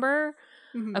song number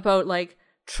about like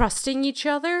trusting each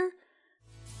other.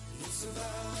 It's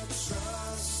about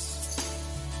trust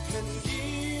and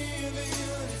giving.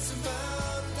 It's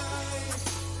about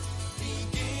life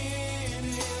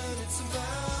beginning. It's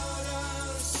about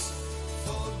us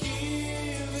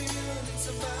forgiving. It's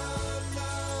about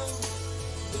love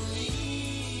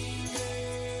believing.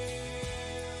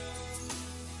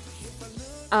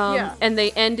 And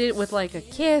they end it with like a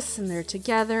kiss, and they're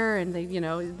together, and they,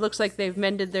 it looks like they've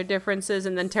mended their differences,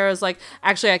 and then Tara's like,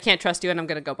 actually, I can't trust you, and I'm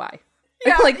gonna go bye.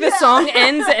 Yeah, like the song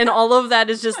ends, and all of that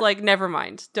is just like, never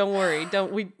mind. Don't worry.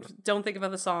 Don't think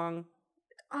about the song.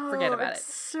 Forget about it.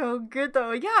 So good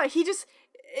though. Yeah,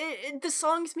 the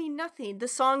songs mean nothing. The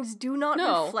songs do not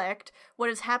reflect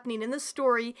what is happening in the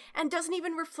story, and doesn't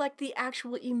even reflect the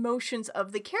actual emotions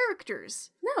of the characters.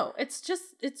 No, it's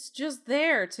just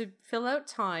there to fill out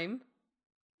time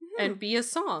and be a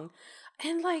song.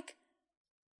 And like,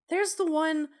 there's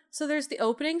the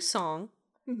opening song.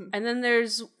 And then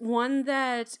there's one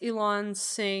that Elon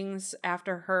sings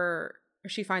after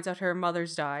she finds out her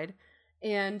mother's died.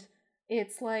 And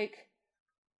it's like,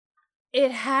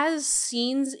 it has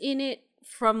scenes in it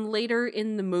from later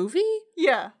in the movie.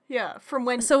 Yeah. From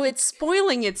when. So it's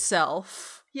spoiling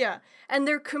itself. Yeah. And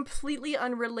they're completely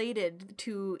unrelated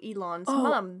to Elon's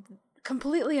mom.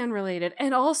 Completely unrelated.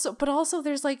 And also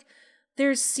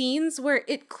there's scenes where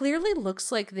it clearly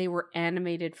looks like they were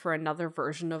animated for another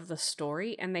version of the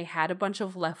story, and they had a bunch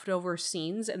of leftover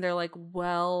scenes, and they're like,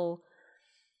 well,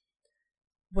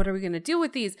 what are we going to do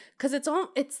with these? Because it's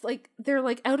like, they're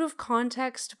like out of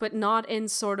context, but not in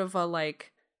sort of a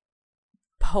like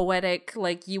poetic,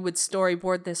 like you would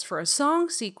storyboard this for a song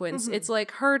sequence. It's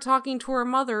like her talking to her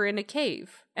mother in a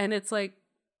cave. And it's like,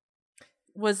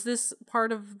 was this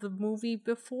part of the movie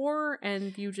before?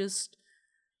 And you just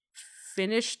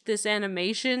finished this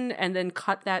animation and then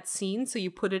cut that scene so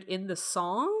you put it in the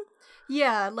song?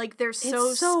 Yeah, like they're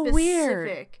so specific.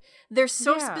 Weird. They're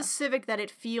so specific that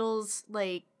it feels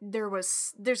like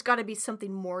there's got to be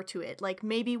something more to it. Like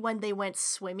maybe when they went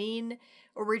swimming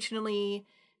originally,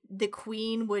 the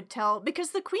queen would tell,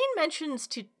 because the queen mentions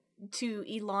to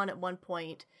Elon at one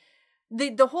point,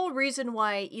 the whole reason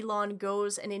why Elon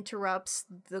goes and interrupts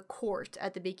the court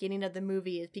at the beginning of the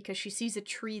movie is because she sees a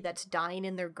tree that's dying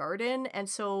in their garden, and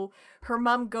so her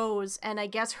mom goes, and I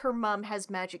guess her mom has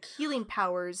magic healing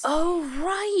powers. Oh,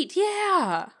 right,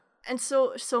 yeah. And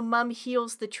so mom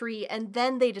heals the tree, and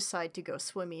then they decide to go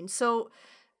swimming. So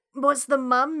was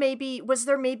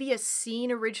there maybe a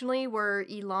scene originally where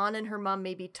Elon and her mom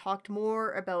maybe talked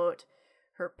more about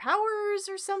her powers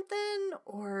or something?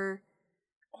 Or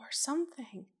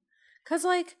something. Because,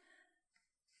 like,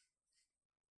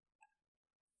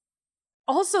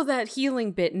 also that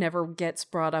healing bit never gets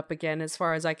brought up again as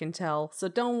far as I can tell. So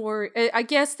don't worry. I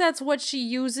guess that's what she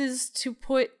uses to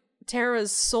put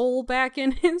Tara's soul back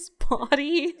in his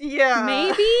body. Yeah.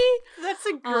 Maybe? That's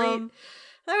a great...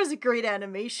 that was a great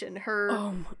animation.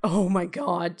 Oh my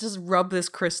god. Just rub this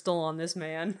crystal on this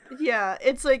man. Yeah,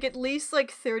 it's like at least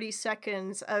like 30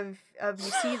 seconds of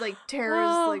you see like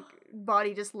Tara's like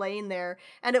body just laying there,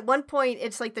 and at one point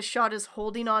it's like the shot is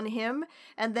holding on him,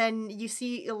 and then you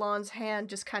see Elon's hand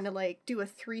just kind of like do a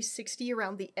 360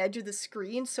 around the edge of the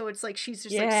screen, so it's like she's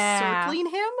just like circling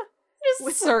him.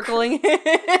 Just circling him.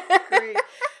 Great.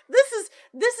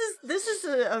 This is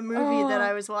a movie that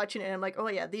I was watching, and I'm like, oh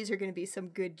yeah, these are going to be some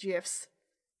good GIFs.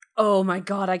 Oh my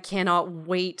god, I cannot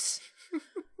wait.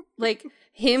 Like,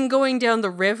 him going down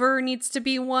the river needs to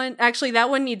be one. Actually,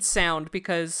 that one needs sound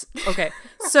because, okay.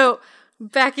 So,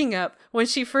 backing up, when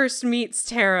she first meets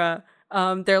Tara,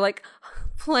 they're like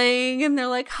playing and they're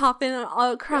like hopping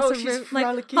across a river,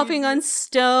 like hopping on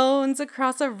stones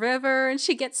across a river, and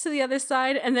she gets to the other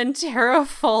side, and then Tara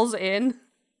falls in.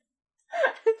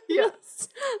 Yes.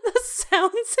 The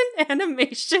sounds and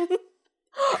animation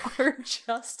are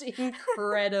just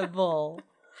incredible.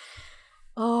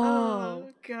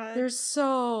 Oh god. It's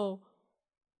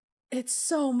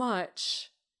so much.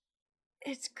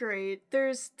 It's great.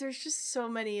 There's just so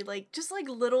many just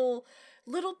little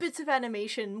bits of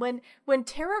animation. When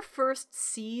Terra first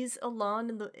sees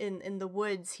Elan in the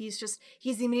woods, he's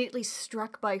immediately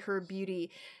struck by her beauty,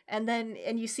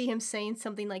 and you see him saying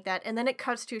something like that, and then it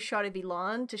cuts to a shot of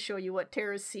Elan to show you what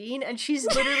Terra's seen, and she's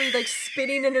literally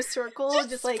spinning in a circle,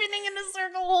 just spinning in a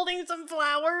circle, holding some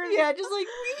flowers. Yeah, just wee,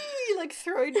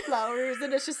 throwing flowers,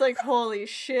 and it's just holy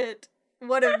shit,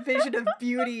 what a vision of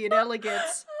beauty and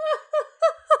elegance.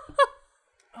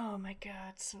 Oh my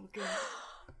god, so good.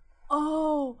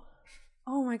 Oh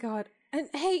my god. And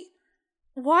hey,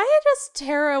 why does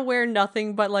Terra wear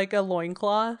nothing but a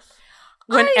loincloth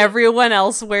when everyone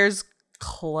else wears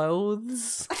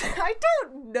clothes? I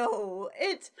don't know.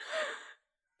 It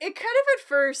kind of at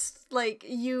first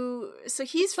so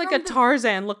he's like a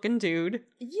Tarzan looking dude.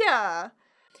 Yeah.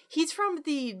 He's from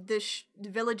the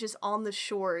villages on the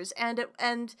shores, and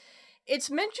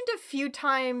it's mentioned a few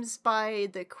times by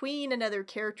the queen and other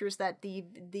characters that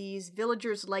these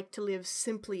villagers like to live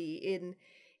simply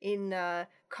in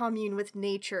commune with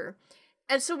nature.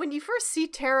 And so when you first see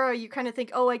Terra, you kind of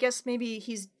think, oh, I guess maybe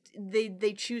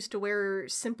they choose to wear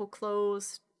simple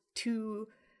clothes to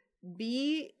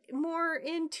be more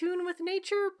in tune with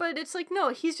nature, but it's no,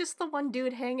 he's just the one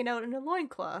dude hanging out in a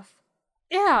loincloth.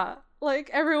 Yeah,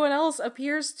 everyone else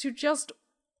appears to just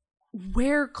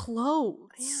wear clothes.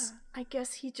 Yeah. I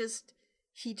guess he just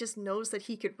knows that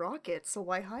he could rock it, so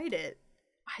why hide it?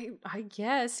 I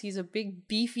guess he's a big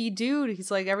beefy dude. He's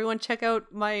everyone check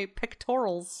out my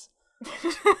pectorals.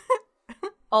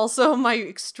 Also, my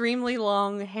extremely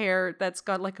long hair that's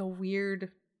got a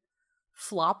weird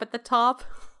flop at the top.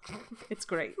 It's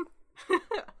great.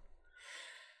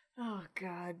 Oh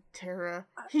god, Terra.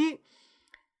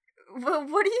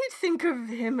 What do you think of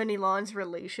him and Elan's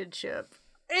relationship?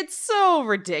 It's so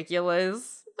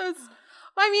ridiculous. You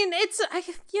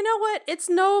know what? It's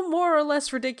no more or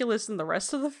less ridiculous than the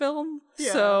rest of the film.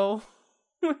 Yeah. So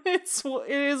it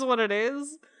is what it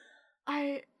is.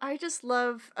 I just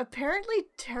love. Apparently,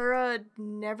 Terra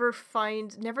never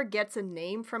gets a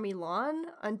name from Elan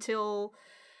until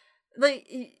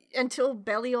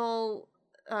Belial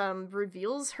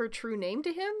reveals her true name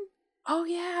to him. Oh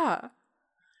yeah,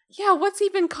 yeah. What's he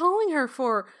been calling her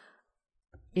for?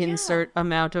 Insert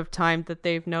amount of time that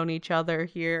they've known each other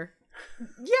here.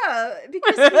 Yeah,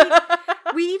 because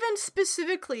we even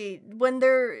specifically, when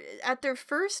they're at their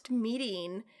first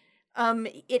meeting,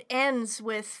 it ends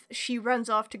with she runs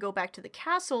off to go back to the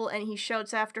castle, and he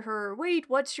shouts after her, "Wait,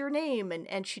 what's your name?"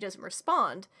 And she doesn't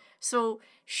respond. So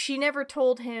she never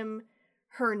told him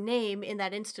her name in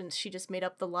that instance. She just made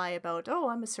up the lie about, "Oh,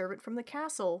 I'm a servant from the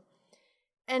castle."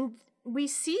 And we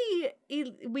see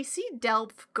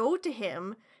Delph go to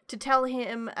him to tell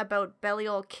him about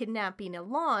Belial kidnapping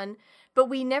Elan, but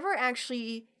we never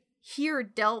actually hear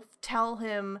Delph tell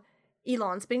him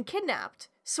Elan's been kidnapped.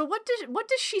 So what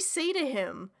does she say to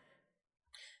him?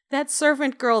 That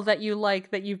servant girl that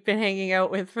you've been hanging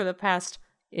out with for the past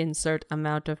insert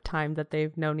amount of time that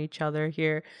they've known each other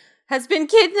here has been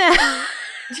kidnapped. Yeah,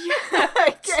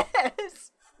 I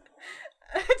guess.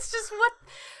 It's just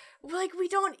we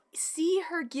don't see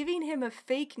her giving him a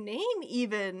fake name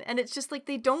even, and it's just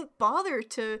they don't bother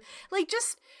to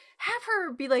just have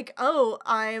her be "Oh,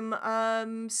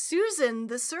 I'm Susan,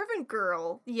 the servant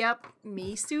girl. Yep,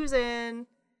 me, Susan.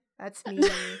 That's me."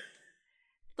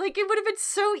 It would have been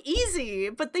so easy,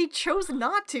 but they chose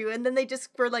not to, and then they just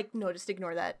were no, just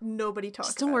ignore that. Nobody talks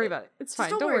about it. Don't worry about it. It's fine.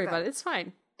 Don't worry about it. It's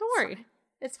fine. Don't worry.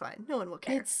 It's fine. No one will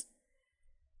care.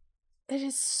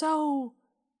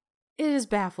 It is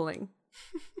baffling.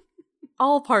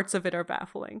 All parts of it are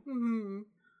baffling.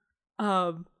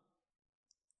 Mm-hmm.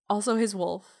 Also his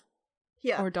wolf.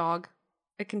 Yeah. Or dog.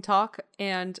 It can talk,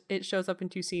 and it shows up in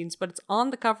 2 scenes, but it's on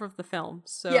the cover of the film,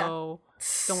 so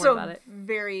don't worry about it.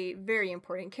 Very, very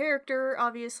important character,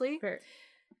 obviously.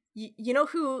 You know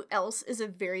who else is a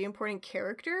very important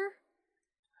character?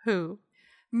 Who?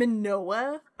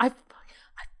 Minoa. I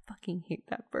fucking hate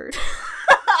that bird.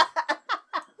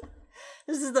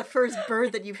 This is the first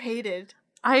bird that you've hated.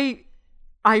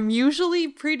 I'm usually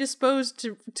predisposed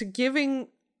to giving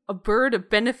a bird a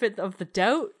benefit of the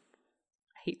doubt.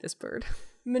 I hate this bird.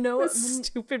 Minoa. This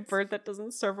stupid bird that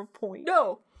doesn't serve a point.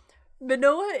 No.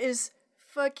 Minoa is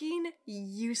fucking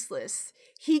useless.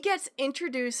 He gets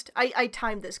introduced. I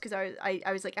timed this because I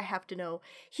was I have to know.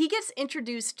 He gets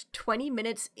introduced 20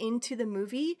 minutes into the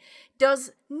movie,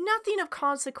 does nothing of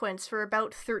consequence for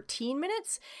about 13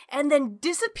 minutes, and then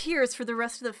disappears for the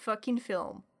rest of the fucking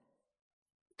film.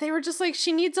 They were just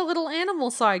she needs a little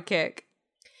animal sidekick.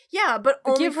 Yeah, but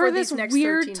only give for her these this next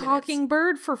weird 13 talking minutes.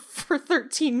 bird for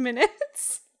 13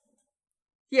 minutes.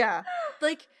 Yeah.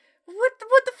 Like, what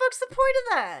the fuck's the point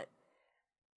of that?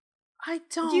 I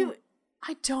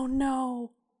don't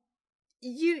know.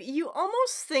 You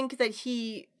almost think that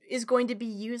he is going to be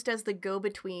used as the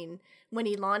go-between when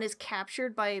Elan is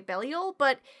captured by Belial,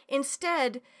 but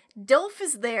instead, Delph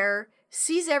is there,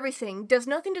 sees everything, does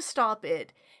nothing to stop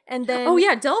it, and then... Oh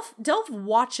yeah, Delph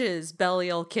watches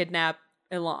Belial kidnap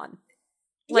Elan.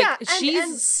 Like, yeah,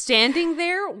 she's standing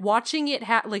there watching it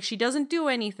like, she doesn't do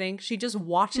anything, she just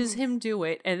watches him do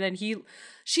it, and then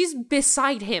she's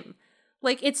beside him.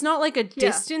 Like, it's not like a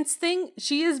distance thing.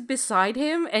 She is beside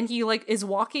him, and he, like, is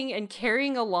walking and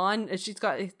carrying Elan, and she's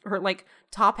got her, like,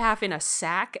 top half in a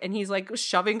sack, and he's, like,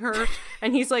 shoving her,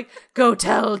 and he's like, go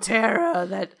tell Tara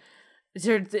that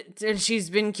she's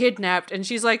been kidnapped, and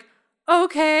she's like,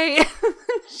 okay.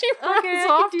 She runs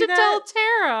off to tell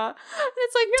Tara. And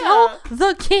it's like, tell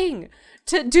the king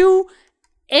to do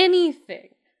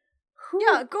anything.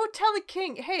 Go tell the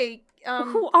king, hey,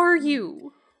 who are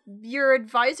you? Your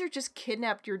advisor just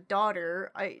kidnapped your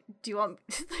daughter. Do you want...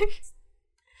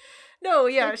 No,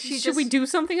 yeah, like, should we do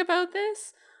something about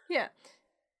this? Yeah.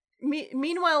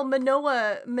 Meanwhile,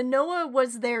 Manoa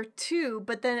was there too,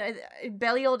 but then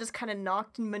Belial just kind of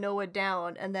knocked Manoa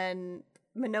down, and then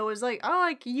Manoa's like, oh,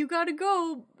 like, you gotta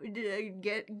go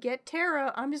get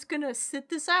Tara. I'm just gonna sit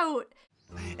this out.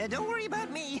 Don't worry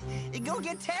about me. Go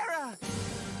get Tara.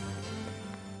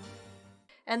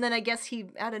 And then I guess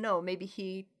I don't know, maybe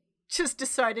he just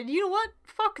decided, you know what?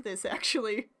 Fuck this,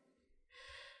 actually.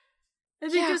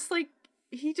 And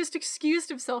he just excused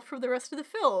himself for the rest of the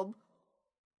film.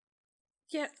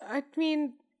 Yeah, I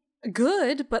mean,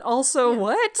 good, but also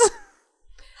what?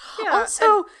 Yeah.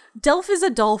 Also, Delph is a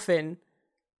dolphin.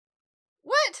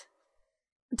 What?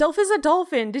 Delph is a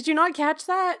dolphin. Did you not catch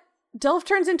that? Delph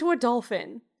turns into a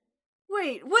dolphin.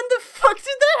 Wait, when the fuck did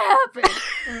that happen?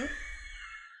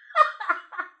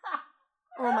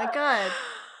 Oh my god.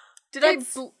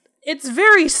 It's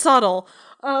very subtle.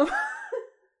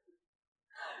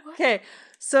 Okay,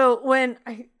 so when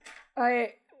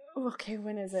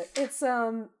when is it? It's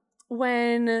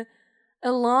when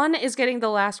Elan is getting the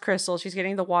last crystal, she's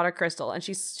getting the water crystal, and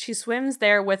she swims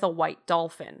there with a white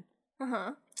dolphin.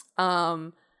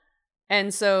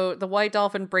 And so the white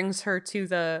dolphin brings her to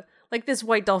this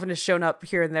white dolphin has shown up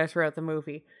here and there throughout the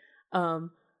movie.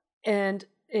 And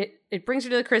it brings her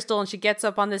to the crystal, and she gets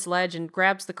up on this ledge and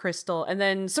grabs the crystal, and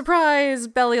then, surprise,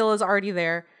 Belial is already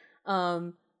there.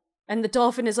 And the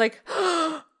dolphin is like,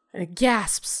 and it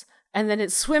gasps, and then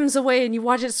it swims away, and you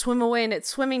watch it swim away, and it's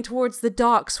swimming towards the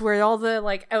docks where all the,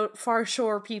 like, out far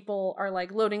shore people are,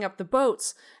 like, loading up the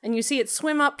boats, and you see it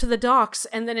swim up to the docks,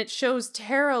 and then it shows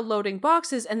Tara loading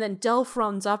boxes, and then Delph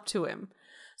runs up to him.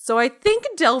 So I think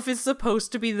Delph is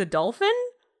supposed to be the dolphin?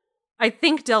 I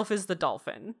think Delph is the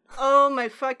dolphin. Oh my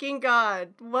fucking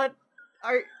god. What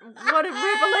a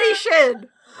revelation!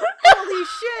 Holy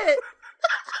shit!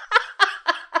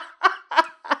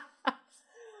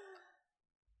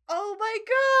 Oh my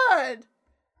god!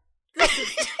 This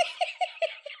is...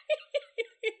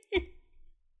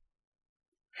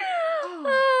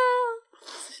 Oh.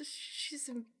 She's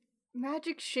a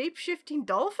magic shape-shifting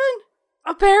dolphin?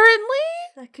 Apparently?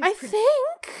 I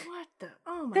think. What the?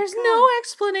 Oh my There's god. no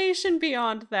explanation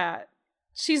beyond that.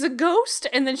 She's a ghost,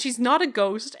 and then she's not a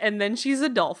ghost, and then she's a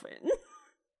dolphin.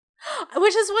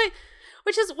 Which is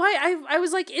why I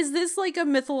was like, is this like a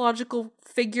mythological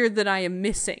figure that I am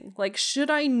missing? Like,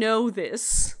 should I know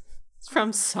this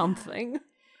from something?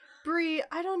 Brie,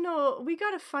 I don't know. We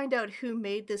gotta find out who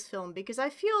made this film, because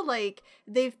I feel like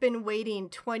they've been waiting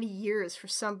 20 years for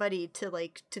somebody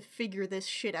to figure this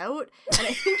shit out, and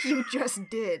I think you just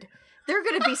did. They're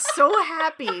gonna be so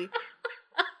happy.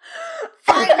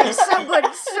 Finally,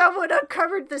 someone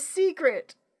uncovered the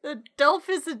secret. The Delph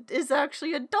is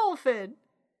actually a dolphin.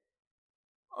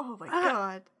 Oh my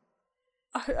god.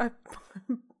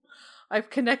 I've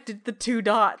connected the two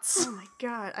dots. Oh my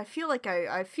god. I feel like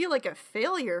a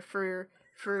failure for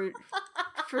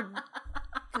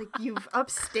like, you've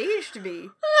upstaged me.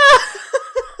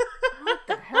 What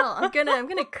the hell? I'm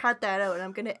gonna cut that out, and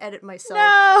I'm gonna edit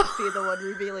myself to be the one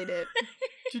revealing it.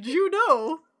 Did you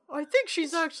know? I think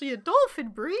she's actually a dolphin,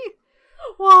 Brie.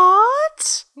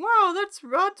 What? Wow, that's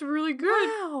really good.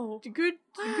 Wow. Good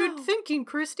thinking,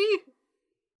 Christy.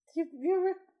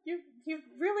 You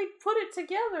really put it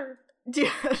together.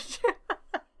 Yeah.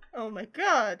 Oh my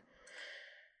god.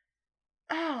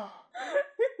 Oh.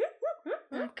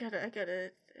 I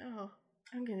gotta. Oh,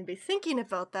 I'm gonna be thinking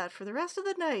about that for the rest of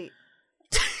the night.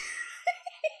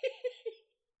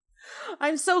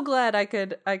 I'm so glad I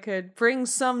could bring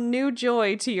some new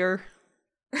joy to your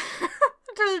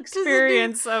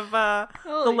experience of the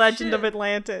Legend of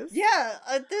Atlantis. Yeah,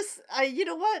 you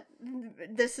know what?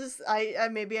 This is,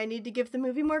 maybe I need to give the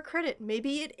movie more credit.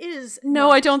 Maybe it is.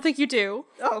 No, I don't think you do.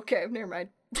 Oh, okay, never mind.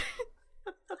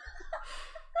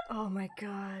 Oh my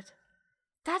god.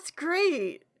 That's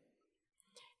great.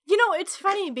 You know, it's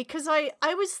funny because I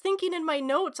was thinking in my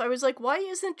notes, I was like, why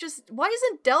isn't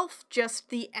Delph just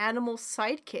the animal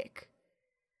sidekick?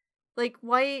 Like,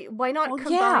 why not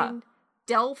combine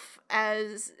Delph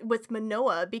with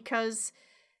Manoa? Because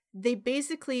they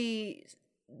basically,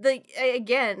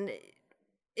 again,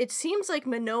 it seems like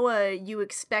Manoa, you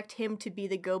expect him to be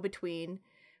the go-between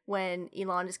when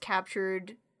Elan is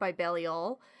captured by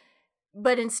Belial.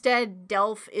 But instead,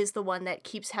 Delph is the one that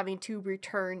keeps having to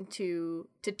return to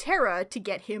Terra to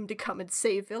get him to come and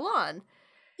save Elan.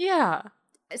 Yeah.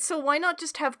 So why not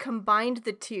just have combined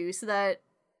the two so that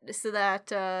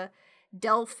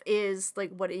Delph is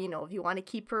like, what, you know, if you want to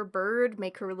keep her a bird,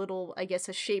 make her a little, I guess,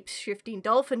 a shape-shifting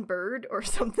dolphin bird or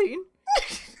something.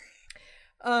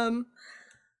 And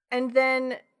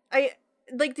then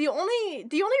the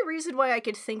only reason why I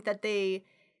could think that they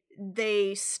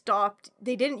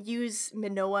didn't use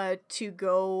Manoa to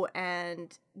go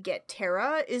and get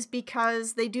Terra is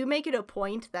because they do make it a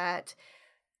point that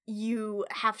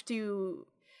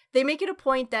they make it a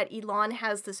point that Elan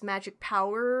has this magic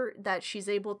power that she's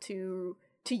able to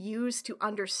use to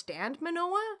understand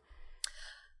Manoa.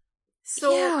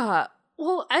 So yeah.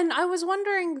 Well, and I was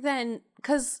wondering then,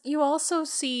 because you also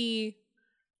see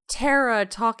Terra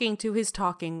talking to his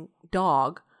talking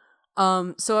dog.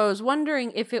 So I was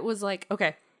wondering if it was like,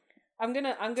 okay, I'm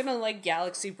gonna like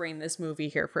galaxy brain this movie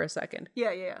here for a second.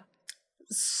 Yeah.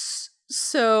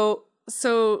 So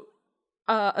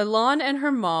Elan and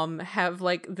her mom have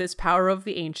like this power of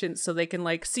the ancients, so they can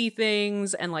like see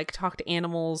things and like talk to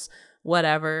animals,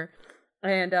 whatever.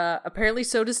 And apparently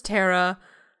so does Terra,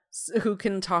 who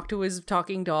can talk to his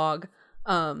talking dog.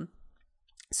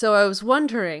 So I was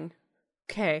wondering,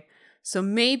 okay, so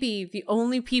maybe the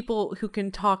only people who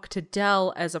can talk to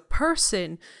Del as a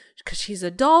person, because she's a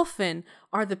dolphin,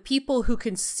 are the people who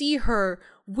can see her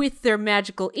with their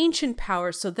magical ancient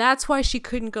power. So that's why she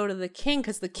couldn't go to the king,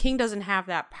 because the king doesn't have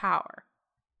that power.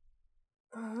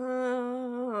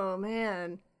 Oh,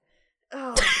 man.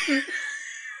 Oh.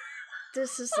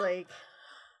 This is like...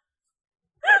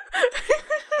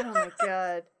 Oh my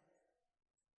god.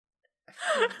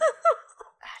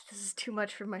 This is too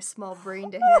much for my small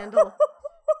brain to handle.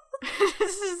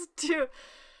 This is too...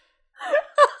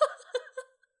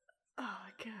 Oh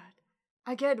my god.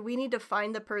 Again, we need to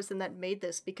find the person that made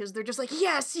this, because they're just like,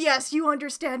 yes, you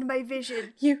understand my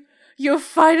vision. You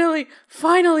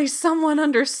finally someone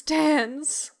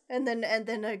understands. And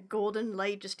then a golden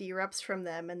light just erupts from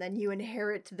them, and then you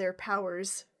inherit their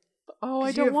powers. Oh,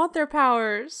 I don't want their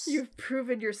powers. You've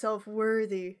proven yourself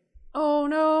worthy. Oh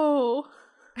no.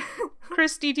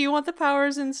 Christy, do you want the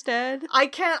powers instead? I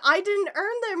didn't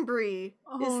earn them, Bree.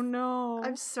 Oh no.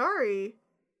 I'm sorry.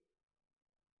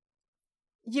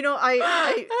 You know,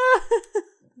 I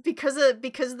because the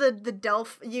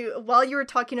Delph, while you were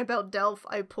talking about Delph,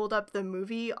 I pulled up the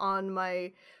movie on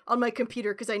my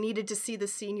computer because I needed to see the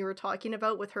scene you were talking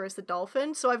about with her as the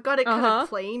dolphin. So I've got it kind of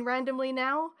playing randomly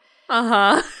now.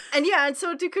 And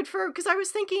so to confirm, because I was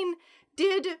thinking,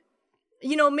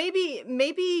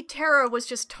 maybe Terra was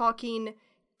just talking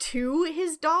to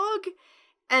his dog,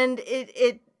 and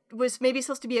it was maybe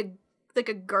supposed to be a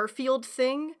Garfield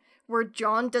thing where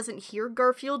John doesn't hear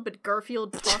Garfield, but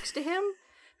Garfield talks to him.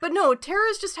 But no,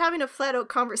 Terra's just having a flat out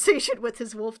conversation with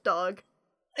his wolf dog.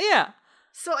 Yeah.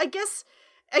 So I guess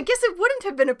it wouldn't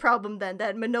have been a problem then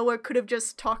that Manoa could have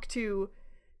just talked to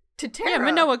Terra. Yeah,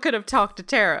 Manoa could have talked to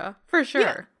Terra, for sure.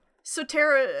 Yeah. So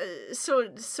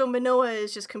so Manoa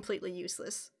is just completely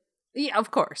useless. Yeah,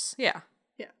 of course. Yeah.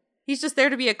 Yeah. He's just there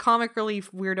to be a comic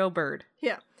relief weirdo bird.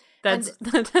 Yeah.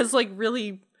 That has like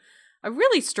a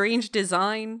really strange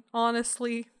design,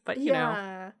 honestly. But you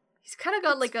know. He's kind of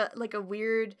got like a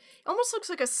weird, almost looks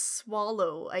like a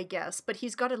swallow, I guess, but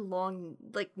he's got a long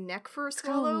neck for a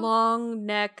swallow. A long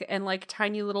neck and like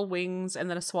tiny little wings and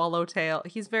then a swallow tail.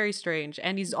 He's very strange,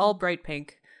 and he's all bright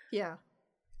pink. Yeah.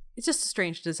 It's just a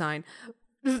strange design.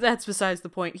 That's besides the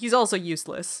point. He's also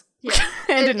useless. Yeah.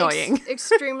 And annoying.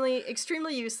 Extremely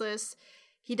useless.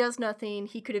 He does nothing.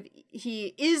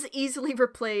 He is easily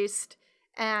replaced.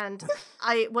 And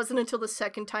it wasn't until the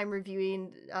second time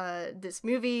reviewing this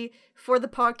movie for the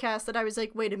podcast that I was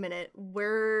like, wait a minute,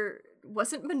 where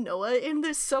wasn't Manoa in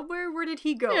this somewhere? Where did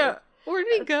he go? Yeah, where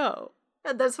did he go?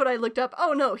 And that's what I looked up.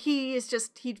 Oh no, he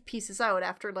pieces out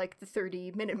after like the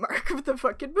 30-minute mark of the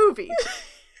fucking movie.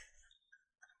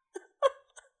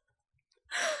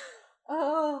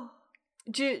 Oh.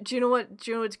 Do you know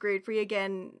what's great for you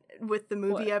again with the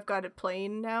movie? What? I've got it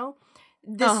playing now.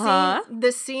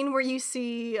 The scene where you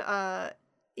see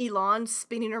Elon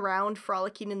spinning around,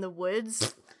 frolicking in the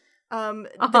woods.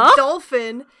 The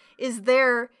dolphin is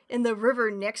there in the river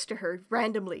next to her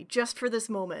randomly, just for this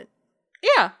moment.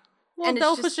 Yeah. Well, And it's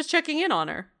Delph just- was just checking in on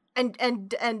her. And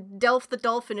Delph the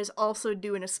dolphin is also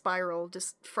doing a spiral,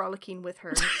 just frolicking with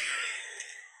her.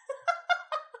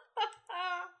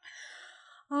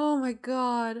 Oh my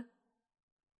god.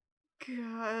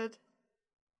 God.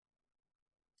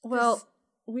 Well,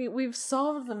 we've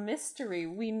solved the mystery.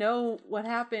 We know what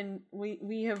happened.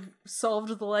 We have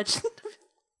solved the legend.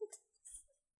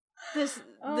 This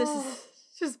is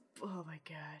just, oh my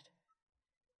god.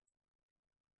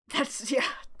 That's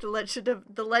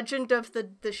the legend of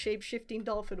the shape-shifting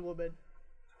dolphin woman.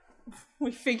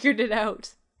 We figured it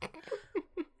out.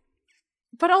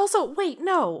 But also, wait,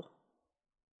 no.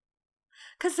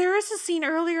 Because there is a scene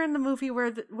earlier in the movie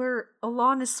where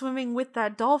Alon is swimming with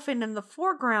that dolphin in the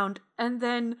foreground, and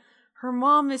then her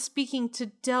mom is speaking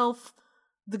to Delph,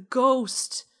 the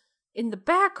ghost, in the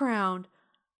background.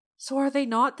 So are they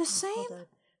not the same?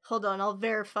 Hold on, I'll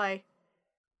verify.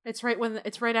 It's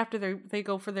right after they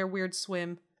go for their weird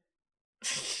swim.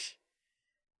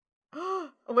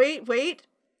 Wait.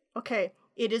 Okay,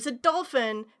 it is a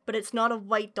dolphin, but it's not a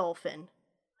white dolphin.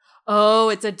 Oh,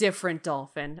 it's a different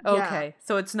dolphin. Okay, Yeah.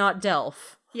 so it's not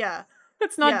Delph. Yeah.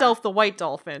 It's not Yeah. Delph the white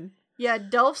dolphin. Yeah,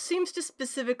 Delph seems to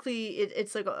specifically,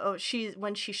 it's like,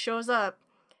 when she shows up,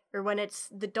 or when it's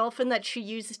the dolphin that she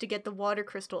uses to get the water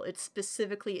crystal, it's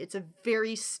a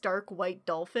very stark white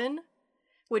dolphin,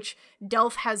 which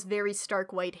Delph has very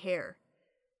stark white hair.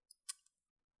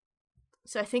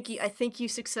 So I think you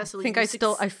successfully.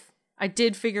 I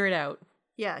did figure it out.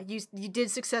 Yeah, you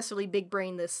did successfully big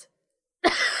brain this.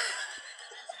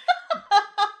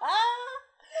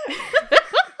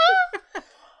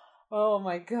 Oh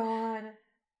my god.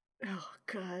 Oh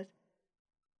god.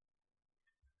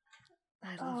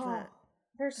 I love that.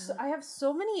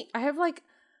 I have like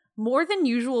more than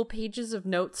usual pages of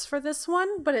notes for this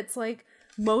one, but it's like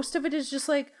most of it is just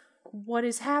like, what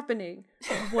is happening?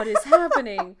 What is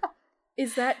happening?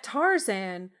 Is that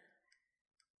Tarzan?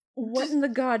 What in the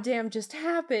goddamn just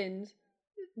happened?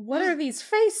 What are these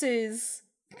faces?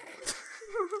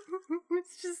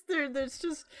 It's just there's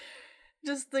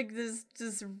just like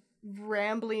this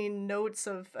rambling notes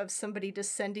of somebody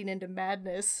descending into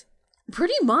madness.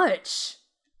 Pretty much.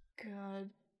 God.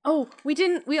 Oh,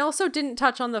 we also didn't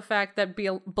touch on the fact that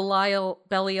Belial,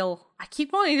 I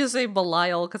keep wanting to say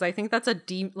Belial because I think that's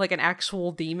like an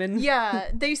actual demon.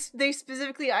 Yeah, they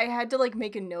specifically, I had to like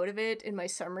make a note of it in my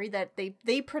summary that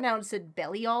they pronounce it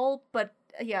Belial, but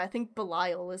yeah, I think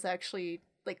Belial is actually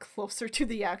like closer to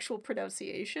the actual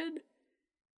pronunciation.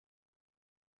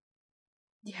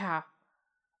 Yeah.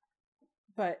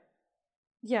 But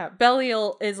yeah,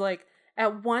 Belial is like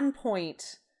at one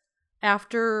point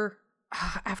after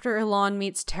Elon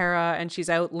meets Tara and she's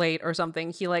out late or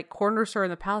something, he like corners her in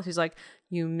the palace. He's like,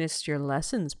 "You missed your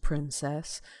lessons,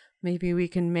 princess. Maybe we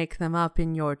can make them up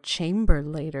in your chamber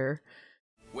later."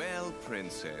 Well,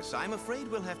 princess, I'm afraid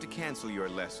we'll have to cancel your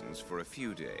lessons for a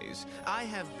few days. I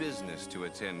have business to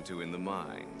attend to in the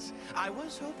mines. I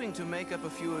was hoping to make up a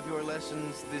few of your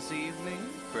lessons this evening,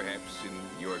 perhaps in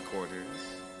your quarters.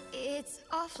 It's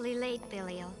awfully late,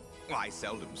 Belial. I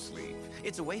seldom sleep.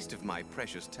 It's a waste of my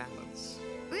precious talents.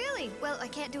 Really? Well, I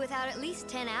can't do without at least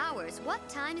 10 hours. What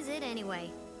time is it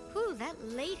anyway? Whew, that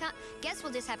late, huh? Guess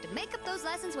we'll just have to make up those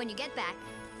lessons when you get back.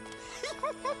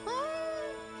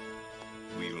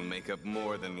 We'll make up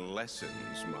more than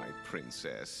lessons, my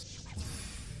princess.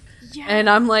 Yeah. And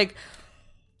I'm like,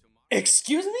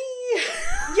 excuse me?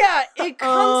 Yeah, it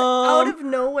comes out of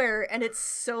nowhere and it's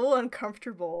so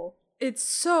uncomfortable. It's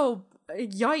so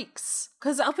yikes.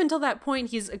 Because up until that point,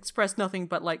 he's expressed nothing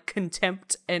but like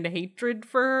contempt and hatred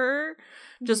for her,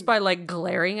 just by like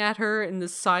glaring at her in the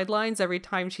sidelines every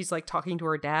time she's like talking to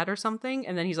her dad or something.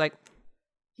 And then he's like,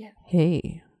 yeah,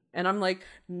 hey. And I'm like,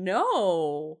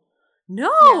 no.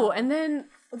 Yeah. And then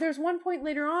there's one point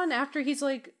later on after he's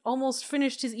like almost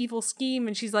finished his evil scheme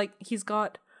and she's like, he's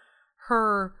got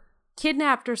her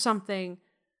kidnapped or something.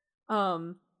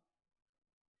 One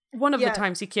of the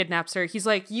times he kidnaps her, he's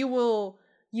like, you will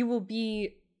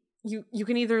be, you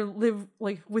can either live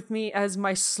like with me as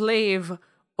my slave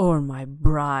or my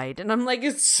bride. And I'm like,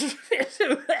 it's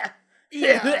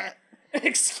yeah.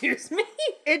 Excuse me?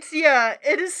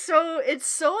 It's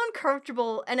so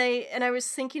uncomfortable, and I was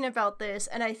thinking about this,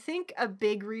 and I think a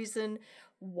big reason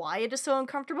why it is so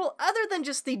uncomfortable, other than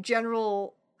just the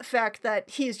general fact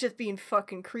that he's just being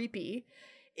fucking creepy,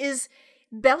 is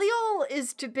Belial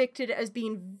is depicted as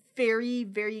being very,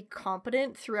 very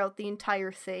competent throughout the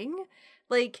entire thing.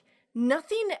 Like,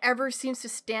 nothing ever seems to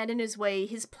stand in his way.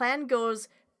 His plan goes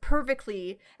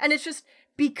perfectly, and it's just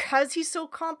because he's so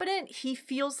competent, he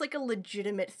feels like a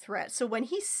legitimate threat. So when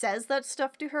he says that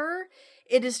stuff to her,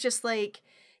 it is just like,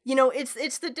 you know,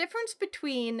 it's the difference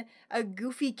between a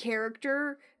goofy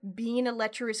character being a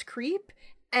lecherous creep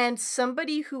and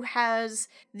somebody who has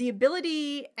the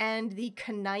ability and the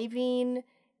conniving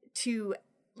to,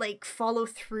 like, follow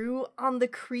through on the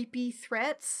creepy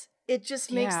threats. It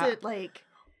just makes it, like...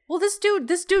 Well, this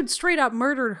dude straight up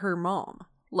murdered her mom.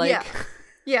 Like,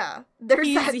 yeah. There's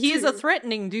he's a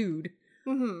threatening dude.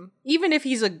 Mm-hmm. Even if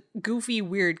he's a goofy,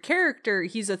 weird character,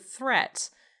 he's a threat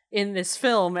in this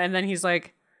film. And then he's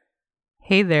like,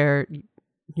 "Hey there,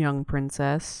 young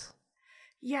princess."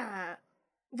 Yeah.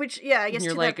 Which, yeah, I guess and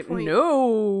you're to like, that point,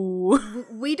 no.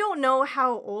 We don't know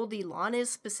how old Elan is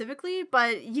specifically,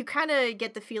 but you kind of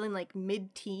get the feeling like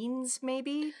mid-teens,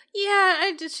 maybe?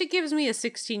 Yeah, she gives me a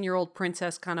 16-year-old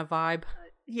princess kind of vibe.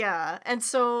 Yeah, and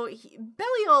so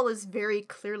Belial is very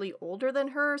clearly older than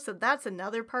her, so that's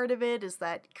another part of it, is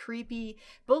that creepy,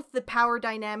 both the power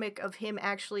dynamic of him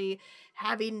actually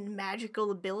having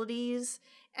magical abilities,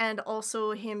 and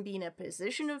also him being in a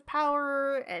position of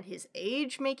power, and his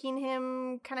age making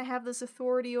him kind of have this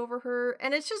authority over her,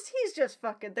 and it's just, he's just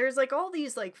fucking, there's like all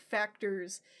these like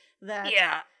factors that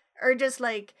are just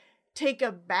like, take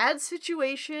a bad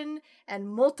situation and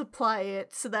multiply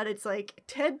it so that it's like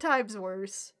 10 times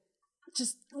worse.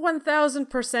 Just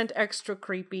 1000% extra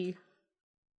creepy.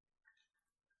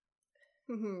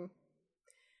 Mm-hmm.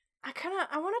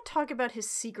 I want to talk about his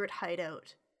secret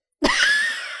hideout.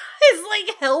 His,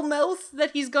 like, hellmouth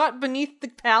that he's got beneath the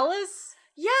palace?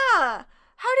 Yeah!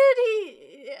 How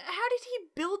did he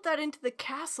build that into the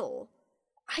castle?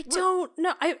 I don't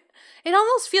know. It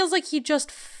almost feels like he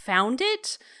just found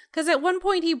it. Because at one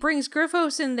point he brings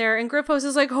Griffos in there, and Griffos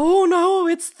is like, "Oh no,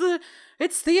 it's the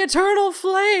eternal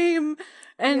flame,"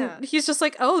 and he's just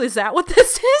like, "Oh, is that what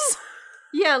this is?"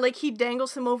 Yeah, like he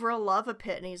dangles him over a lava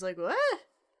pit, and he's like, "What?"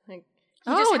 Like,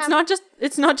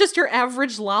 it's not just your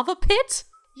average lava pit.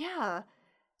 Yeah,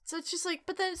 so it's just like,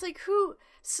 but then it's like, who?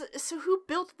 So who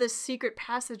built this secret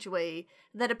passageway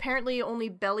that apparently only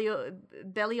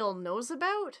Belial knows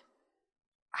about?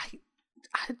 I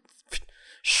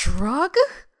shrug.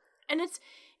 And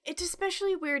it's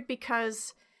especially weird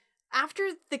because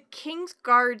after the king's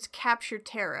guards capture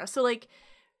Terra, so like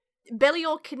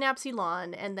Belial kidnaps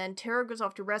Elan and then Terra goes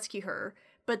off to rescue her,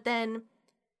 but then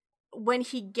when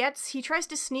he tries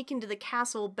to sneak into the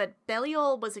castle, but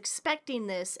Belial was expecting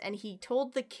this and he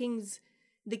told the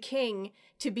king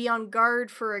to be on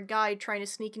guard for a guy trying to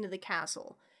sneak into the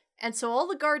castle. And so all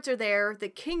the guards are there, the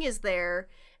king is there,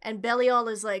 and Belial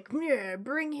is like,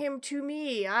 "Bring him to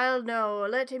me. I'll know.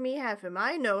 Let me have him.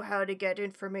 I know how to get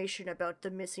information about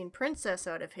the missing princess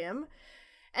out of him."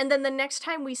 And then the next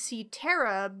time we see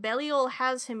Terra, Belial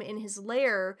has him in his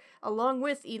lair, along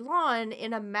with Elan,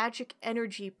 in a magic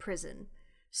energy prison.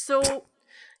 So,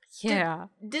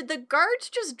 did the guards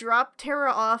just drop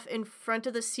Terra off in front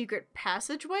of the secret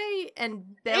passageway,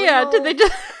 and Belial... Yeah, did they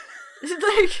just...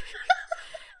 like...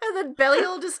 And then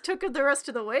Belial just took him the rest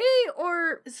of the way,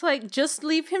 or... It's like, just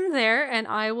leave him there, and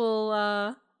I will,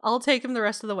 I'll take him the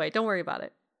rest of the way. Don't worry about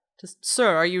it. Just,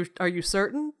 sir, are you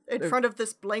certain? In front of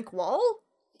this blank wall?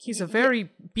 He's a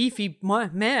very beefy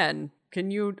man.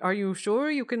 Are you sure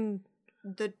you can...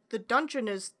 The dungeon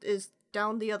is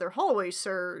down the other hallway,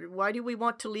 sir. Why do we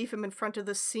want to leave him in front of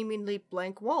this seemingly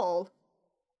blank wall?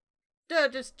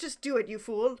 Just do it, you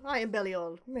fool. I am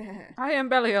Belial. I am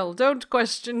Belial. Don't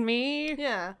question me.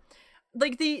 Yeah.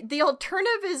 Like, the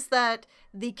alternative is that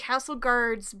the castle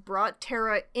guards brought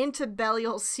Terra into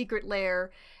Belial's secret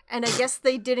lair, and I guess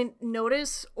they didn't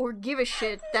notice or give a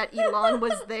shit that Elan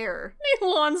was there.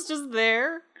 Elan's just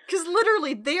there. Because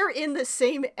literally, they're in the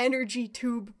same energy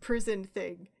tube prison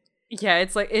thing. Yeah,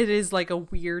 it is like a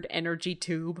weird energy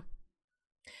tube.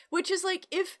 Which is like,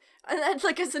 and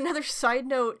like as another side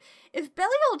note, if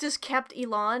Belial just kept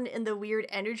Elan in the weird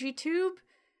energy tube,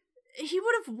 he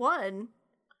would have won.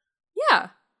 Yeah.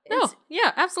 No,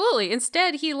 yeah, absolutely.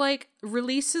 Instead, he like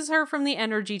releases her from the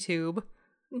energy tube,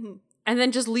 and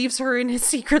then just leaves her in his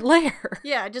secret lair.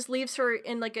 Yeah, just leaves her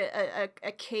in like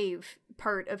a cave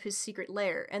part of his secret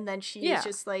lair, and then she is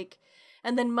just like,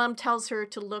 and then Mom tells her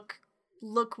to look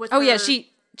with her. Oh yeah,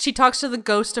 she talks to the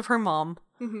ghost of her mom.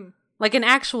 Like an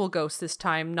actual ghost this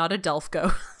time, not a Delph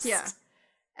ghost. Yeah.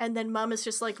 And then Mom is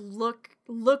just like,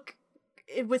 look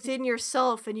within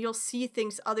yourself and you'll see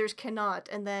things others cannot.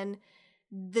 And then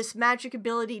this magic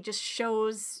ability just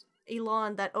shows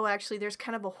Elon that, oh, actually, there's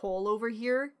kind of a hole over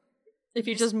here. If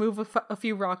you just move a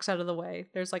few rocks out of the way,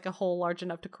 there's like a hole large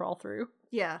enough to crawl through.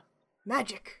 Yeah.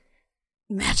 Magic.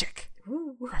 Magic.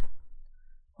 Ooh.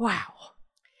 Wow.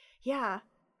 Yeah.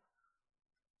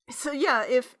 So yeah,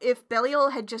 if Belial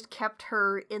had just kept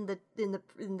her in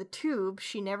the tube,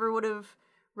 she never would have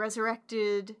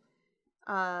resurrected.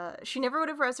 She never would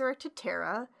have resurrected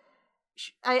Terra.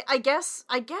 I guess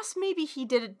maybe he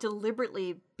did it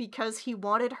deliberately because he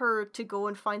wanted her to go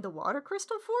and find the water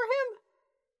crystal for him.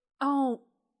 Oh,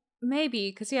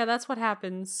 maybe, because yeah, that's what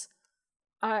happens.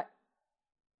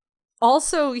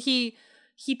 Also, he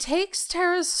takes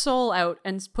Terra's soul out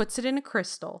and puts it in a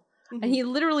crystal, and he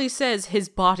literally says his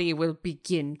body will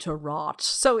begin to rot.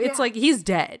 So it's like he's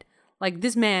dead. Like,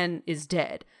 this man is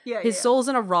dead. Yeah, his soul's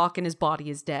in a rock and his body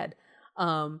is dead.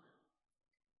 And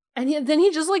then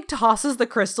he just like tosses the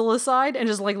crystal aside and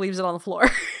just like leaves it on the floor.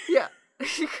 Yeah.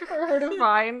 For her to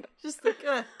find. Just like,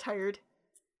 tired.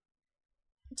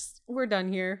 We're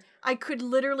done here. I could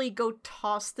literally go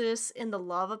toss this in the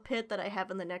lava pit that I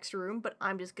have in the next room, but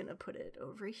I'm just gonna put it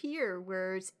over here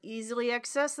where it's easily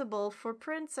accessible for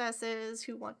princesses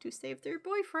who want to save their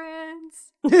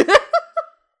boyfriends.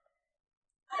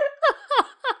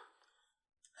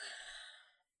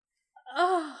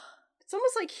 It's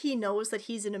almost like he knows that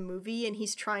he's in a movie and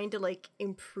he's trying to like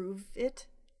improve it.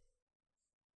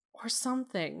 Or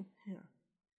something. Yeah.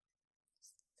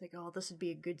 Like, oh, this would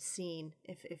be a good scene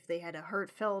if they had a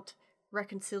heartfelt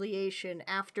reconciliation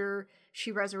after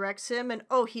she resurrects him, and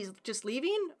oh, he's just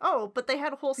leaving. Oh, but they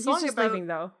had a whole song he's just about leaving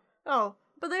though. Oh,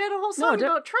 but they had a whole song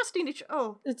about trusting each.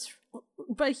 Oh,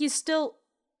 but he's still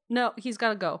he's got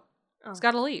to go. Oh. He's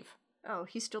got to leave. Oh,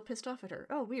 he's still pissed off at her.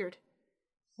 Oh, weird.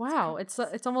 Wow, it's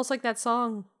almost like that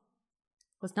song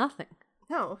was nothing.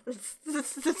 No,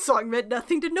 this song meant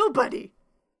nothing to nobody.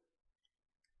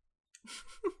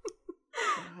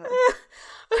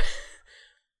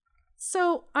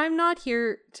 So I'm not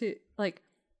here to, like,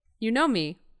 you know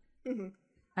me. Mm-hmm.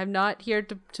 I'm not here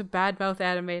to badmouth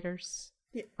animators.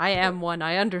 Yeah. I am one.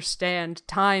 I understand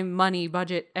time, money,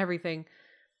 budget, everything.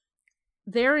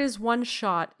 There is one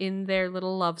shot in their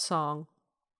little love song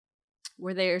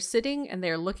where they are sitting and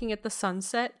they're looking at the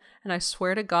sunset, and I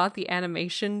swear to God, the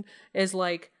animation is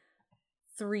like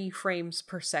 3 frames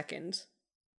per second.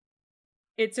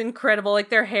 It's incredible. Like,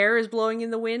 their hair is blowing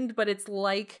in the wind, but it's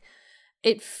like,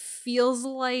 it feels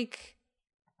like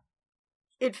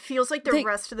the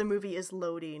rest of the movie is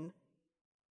loading.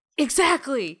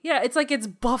 Exactly. Yeah, it's like it's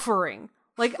buffering.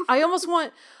 Like, I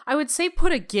would say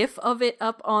put a GIF of it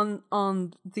up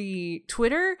on the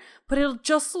Twitter, but it'll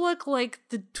just look like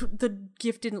the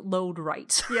GIF didn't load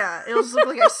right. Yeah, it'll just look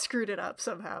like I screwed it up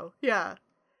somehow. Yeah.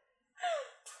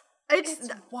 It's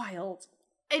wild.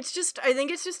 It's just, I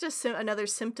think it's just another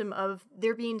symptom of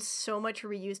there being so much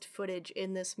reused footage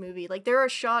in this movie. Like, there are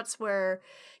shots where,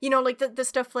 you know, like the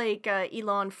stuff like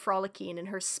Elon frolicking and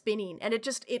her spinning, and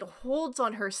it holds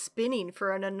on her spinning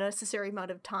for an unnecessary amount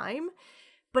of time.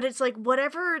 But it's like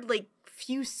whatever, like,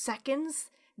 few seconds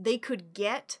they could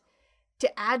get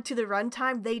to add to the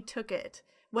runtime, they took it.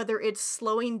 Whether it's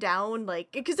slowing down,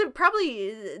 like, because it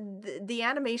probably, the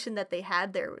animation that they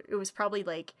had there, it was probably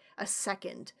like a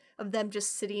second of them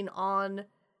just sitting on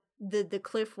the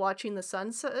cliff watching the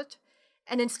sunset.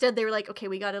 And instead they were like, okay,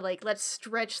 we gotta, like, let's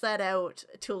stretch that out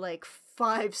to like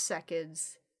 5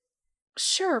 seconds.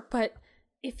 Sure, but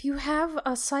if you have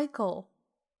a cycle,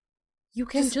 you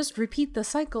can just repeat the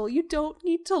cycle. You don't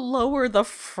need to lower the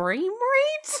frame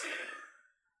rate.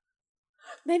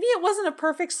 Maybe it wasn't a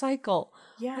perfect cycle.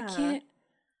 Yeah.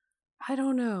 I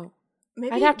don't know.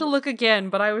 Maybe I'd have to look again,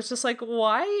 but I was just like,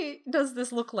 why does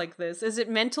this look like this? Is it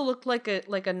meant to look like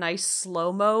a nice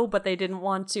slow-mo, but they didn't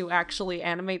want to actually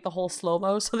animate the whole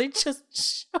slow-mo, so they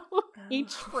just showed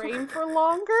each frame for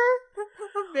longer?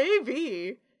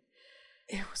 Maybe.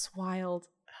 It was wild.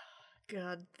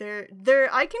 God,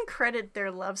 I can credit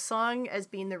their love song as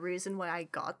being the reason why I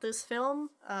got this film.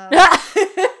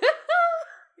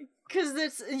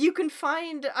 Because you can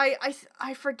find,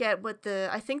 I forget what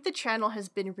I think the channel has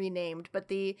been renamed,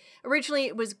 but originally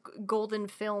it was Golden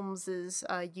Films'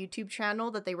 YouTube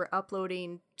channel that they were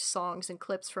uploading songs and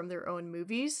clips from their own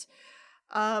movies.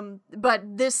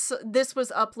 But this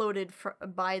was uploaded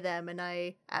by them,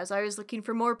 and as I was looking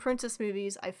for more princess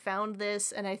movies, I found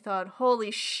this, and I thought,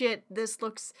 holy shit, this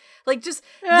looks like this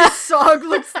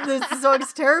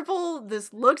song's terrible,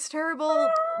 this looks terrible,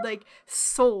 like,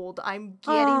 sold, I'm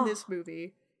getting this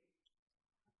movie.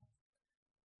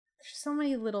 There's so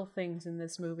many little things in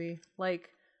this movie, like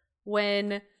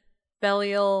when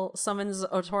Belial summons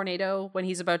a tornado when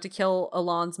he's about to kill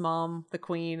Elon's mom, the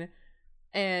queen.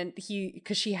 And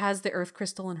because she has the earth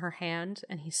crystal in her hand,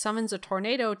 and he summons a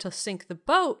tornado to sink the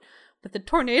boat, but the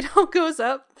tornado goes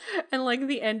up, and like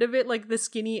the end of it, like the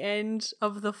skinny end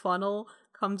of the funnel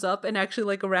comes up and actually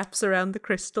like wraps around the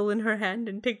crystal in her hand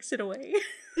and takes it away.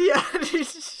 Yeah.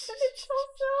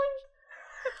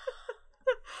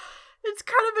 It's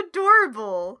kind of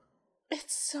adorable.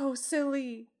 It's so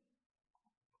silly.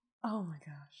 Oh my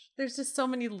gosh. There's just so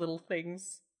many little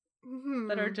things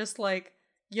that are just like,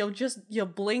 you'll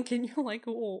blink and you're like,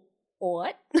 oh,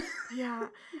 what? Yeah.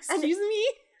 Excuse me?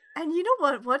 And you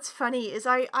know what's funny is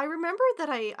I remember that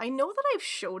I know that I've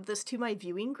showed this to my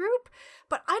viewing group,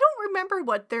 but I don't remember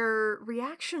what their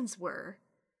reactions were.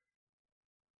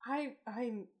 I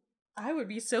would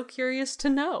be so curious to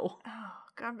know. Oh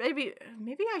god, maybe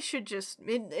I should just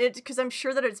it because I'm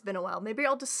sure that it's been a while. Maybe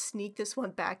I'll just sneak this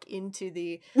one back into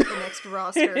the next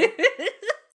roster.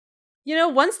 You know,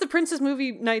 once the Princess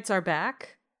movie nights are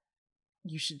back,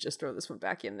 you should just throw this one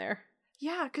back in there.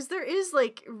 Yeah, because there is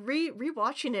like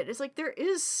rewatching it. It's like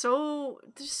there's so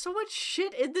much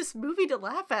shit in this movie to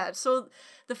laugh at. So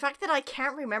the fact that I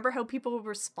can't remember how people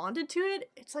responded to it,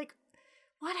 it's like,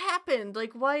 what happened?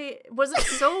 Like, why was it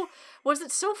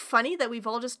so funny that we've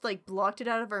all just like blocked it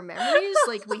out of our memories?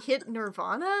 Like we hit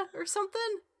Nirvana or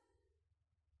something?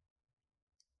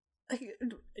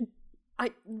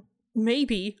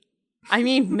 Maybe. I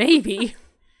mean, maybe.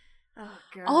 Oh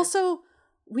god. Also,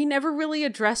 we never really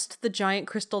addressed the giant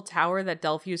crystal tower that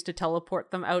Delph used to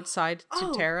teleport them outside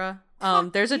to Terra.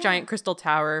 There's a giant crystal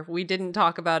tower. We didn't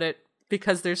talk about it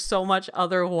because there's so much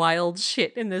other wild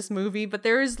shit in this movie, but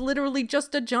there is literally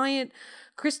just a giant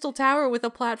crystal tower with a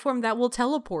platform that will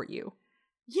teleport you.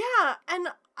 Yeah, and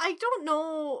I don't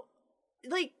know,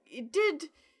 like,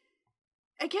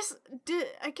 I guess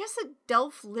that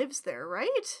Delph lives there,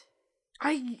 right?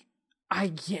 I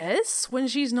guess, when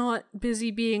she's not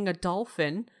busy being a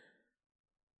dolphin.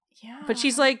 Yeah. But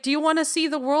she's like, do you want to see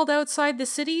the world outside the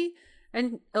city?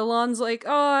 And Elon's like,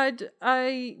 oh,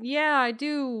 I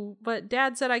do, but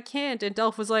Dad said I can't. And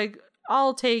Delph was like,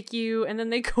 I'll take you. And then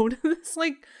they go to this,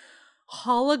 like,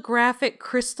 holographic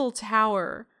crystal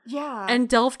tower. Yeah. And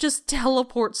Delph just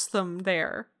teleports them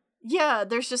there. Yeah,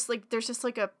 there's just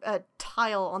like a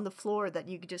tile on the floor that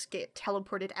you could just get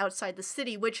teleported outside the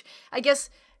city, which I guess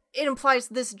it implies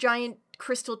this giant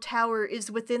crystal tower is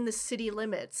within the city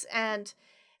limits, and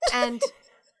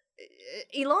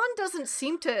Elon doesn't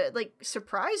seem to like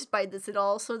surprised by this at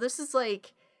all. So this is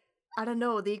like, I don't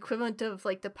know, the equivalent of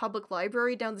like the public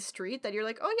library down the street that you're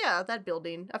like, oh yeah, that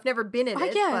building. I've never been in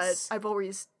it, but I've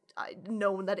always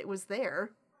known that it was there.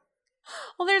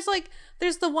 Well,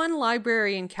 there's the one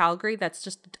library in Calgary that's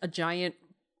just a giant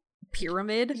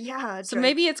pyramid. Yeah. So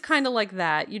maybe it's kind of like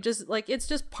that. You just like, it's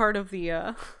just part of the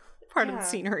of the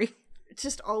scenery. It's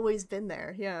just always been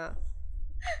there. Yeah.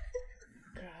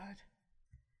 God.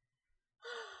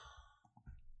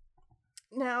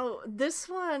 Now, this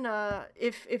one,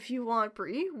 if you want,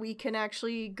 Brie, we can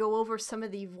actually go over some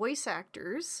of the voice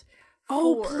actors.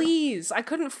 Oh, please. I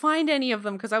couldn't find any of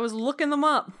them because I was looking them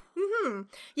up. Mm-hmm.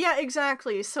 Yeah,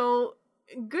 exactly. So,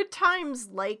 Good Times,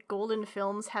 like Golden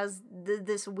Films, has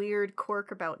this weird quirk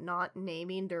about not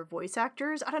naming their voice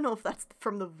actors. I don't know if that's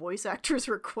from the voice actors'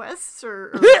 requests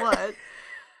or what.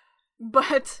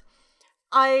 But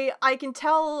I can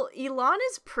tell Elon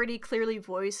is pretty clearly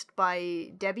voiced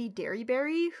by Debbie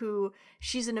Derryberry, who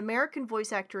she's an American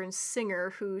voice actor and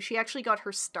singer who she actually got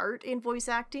her start in voice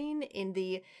acting in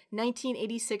the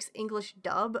 1986 English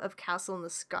dub of Castle in the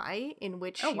Sky, in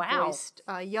which she voiced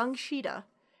young Sheeta.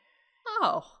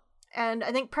 Oh. And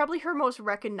I think probably her most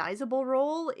recognizable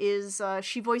role is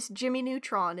she voiced Jimmy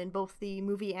Neutron in both the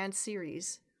movie and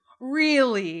series.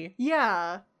 Really?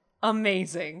 Yeah.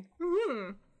 Amazing.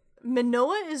 Mm-hmm.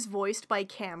 Minoa is voiced by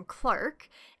Cam Clark,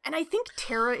 and I think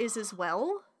Terra is as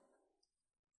well.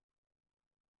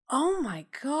 Oh my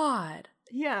god.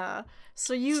 Yeah.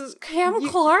 So Cam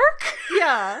Clark?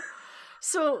 Yeah.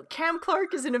 So Cam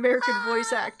Clark is an American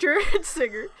voice actor and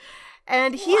singer,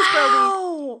 and he is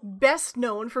probably best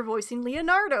known for voicing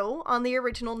Leonardo on the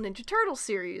original Ninja Turtle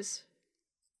series.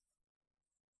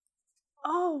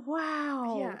 Oh,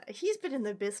 wow. Yeah, he's been in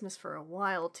the business for a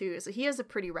while, too, so he has a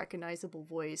pretty recognizable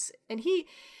voice. And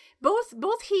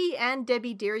both he and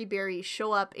Debbie Derryberry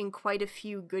show up in quite a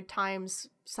few Good Times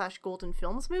 / Golden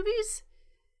Films movies.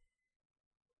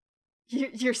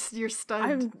 You're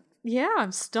stunned.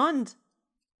 I'm stunned.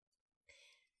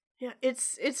 Yeah,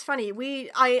 it's funny.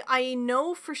 I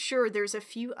know for sure there's a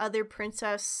few other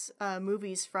princess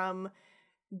movies from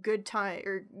Good Time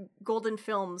or Golden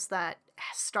Films that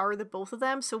star the both of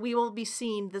them, so we will be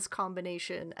seeing this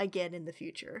combination again in the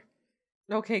future.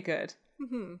 Okay, good.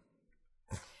 Mm-hmm.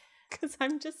 Because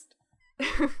I'm just...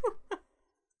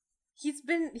 He's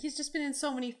just been in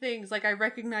so many things. Like, I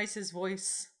recognize his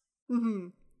voice. Mm-hmm.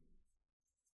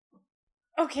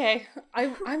 Okay,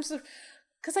 I'm so...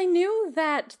 Because I knew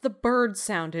that the bird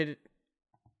sounded...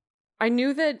 I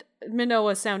knew that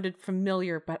Minoa sounded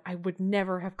familiar, but I would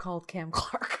never have called Cam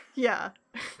Clark. Yeah.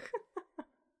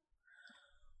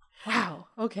 Wow,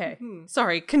 okay.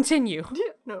 Sorry, continue.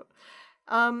 No.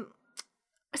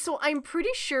 So I'm pretty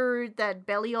sure that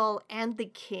Belial and the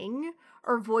King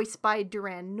are voiced by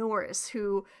Duran Norris,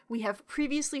 who we have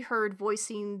previously heard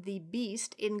voicing the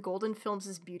Beast in Golden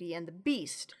Films' Beauty and the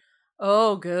Beast.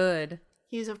 Oh, good.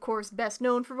 He is, of course, best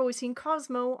known for voicing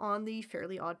Cosmo on the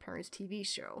Fairly Odd Parents TV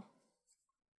show.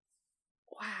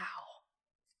 Wow.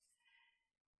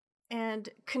 And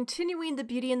continuing the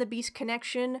Beauty and the Beast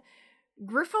connection,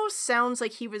 Griffo sounds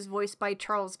like he was voiced by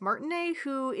Charles Martinet,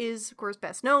 who is, of course,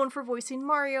 best known for voicing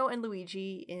Mario and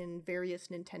Luigi in various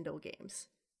Nintendo games.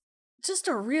 Just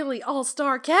a really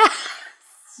all-star cast.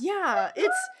 Yeah,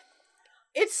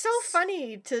 it's so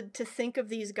funny to think of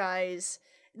these guys,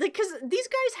 like, because these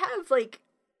guys have, like,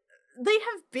 they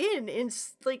have been in,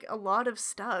 like, a lot of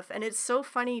stuff, and it's so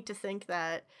funny to think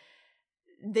that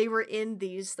they were in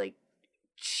these, like,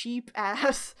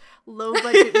 cheap-ass,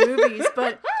 low-budget movies,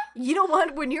 but you know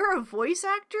what? When you're a voice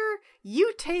actor,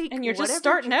 you take and you're just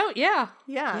starting out, yeah.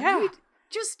 Yeah.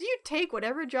 You take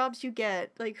whatever jobs you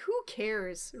get. Like, who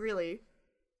cares, really?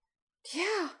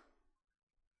 Yeah.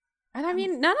 And I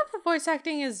mean, none of the voice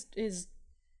acting is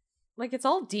like, it's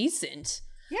all decent.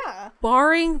 Yeah.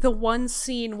 Barring the one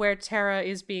scene where Terra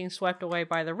is being swept away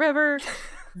by the river,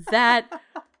 that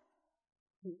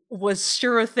was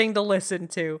sure a thing to listen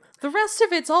to. The rest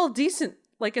of it's all decent.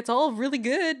 Like, it's all really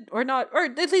good, or not, or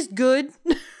at least good.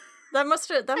 That must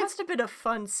have been a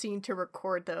fun scene to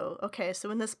record, though. Okay, so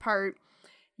in this part,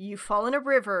 you fall in a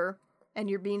river,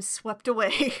 and you're being swept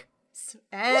away.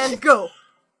 And go!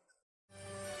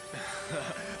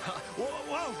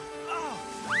 Whoa!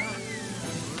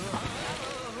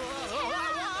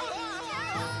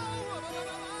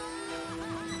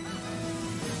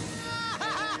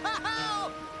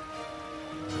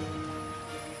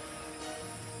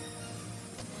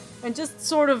 And just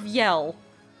sort of yell.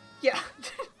 Yeah.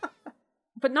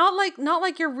 But not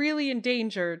like you're really in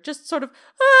danger. Just sort of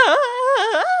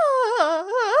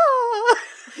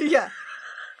Yeah.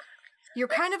 You're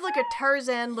kind of like a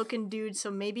Tarzan looking dude,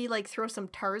 so maybe like throw some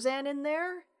Tarzan in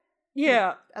there.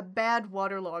 Yeah. A bad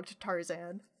waterlogged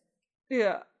Tarzan.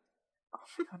 Yeah. Oh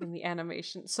my god, in the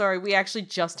animation. Sorry, we actually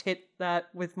just hit that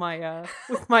with my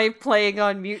playing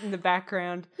on mute in the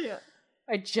background. Yeah.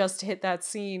 I just hit that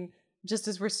scene just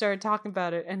as we started talking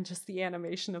about it, and just the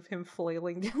animation of him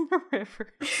flailing down the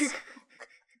river.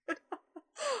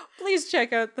 Please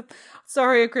check out the...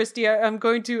 Sorry, Christy, I'm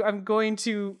going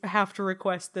to have to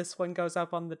request this one goes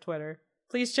up on the Twitter.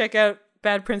 Please check out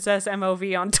Bad Princess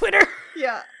MOV on Twitter.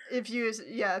 Yeah, if you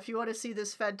want to see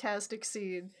this fantastic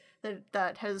scene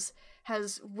that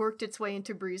has worked its way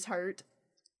into Bree's heart.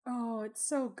 Oh, it's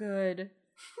so good.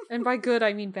 And by good,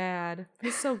 I mean bad.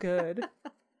 It's so good.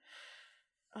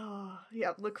 Oh,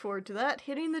 yeah, look forward to that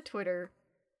hitting the Twitter.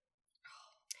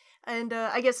 And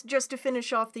I guess just to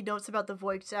finish off the notes about the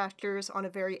voice actors on a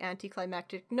very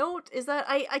anticlimactic note is that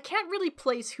I can't really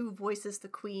place who voices the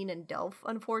Queen and Delph,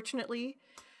 unfortunately.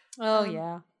 Oh,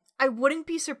 yeah. I wouldn't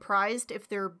be surprised if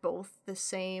they're both the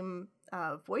same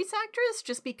voice actress,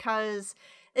 just because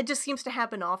it just seems to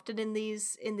happen often in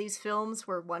these films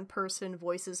where one person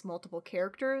voices multiple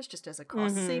characters just as a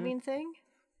cost-saving thing.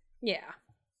 Yeah,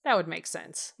 that would make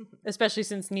sense. Especially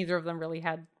since neither of them really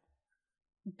had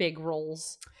big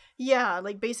roles. Yeah,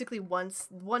 like basically once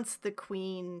the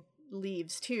Queen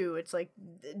leaves too, it's like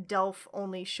Delph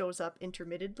only shows up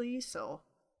intermittently, so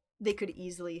they could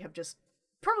easily have just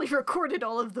probably recorded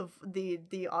all of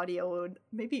the audio in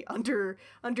maybe under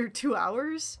 2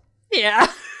 hours.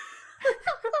 Yeah.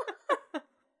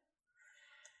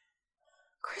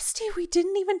 Christy, we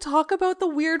didn't even talk about the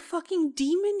weird fucking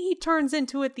demon he turns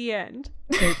into at the end.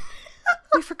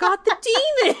 We forgot the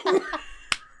demon.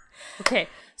 Okay,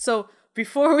 so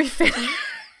before we finish...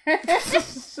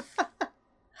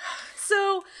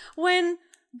 So, when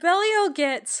Belial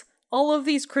gets all of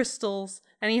these crystals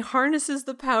and he harnesses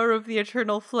the power of the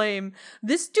eternal flame,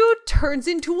 this dude turns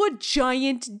into a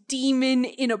giant demon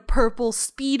in a purple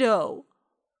Speedo.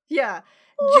 Yeah,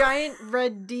 giant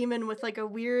red demon with like a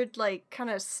weird, like, kind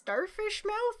of starfish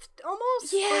mouth,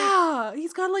 almost? Yeah,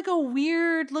 he's got like a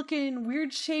weird-looking,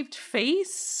 weird-shaped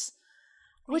face.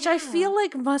 Which I feel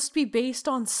like must be based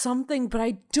on something, but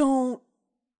I don't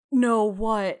know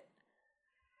what.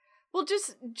 Well,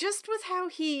 just with how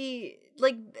he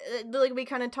like we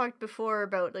kind of talked before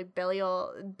about like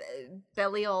Belial.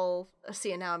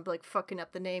 See, now I'm like fucking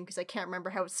up the name because I can't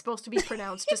remember how it's supposed to be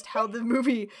pronounced. Just how the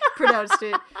movie pronounced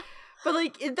it. But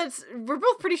like we're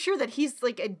both pretty sure that he's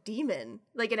like a demon,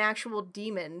 like an actual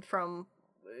demon from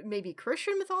maybe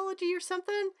Christian mythology or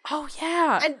something. Oh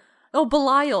yeah, and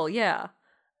Belial, yeah.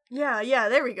 Yeah.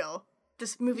 There we go.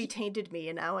 This movie tainted me,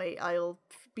 and now I'll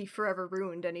be forever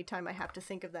ruined anytime I have to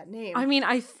think of that name. I mean,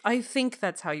 I think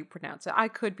that's how you pronounce it. I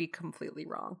could be completely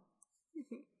wrong.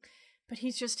 But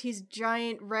he's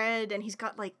giant red, and he's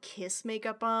got like kiss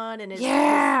makeup on, and his,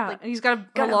 and he's got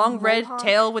a long red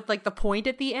tail with like the point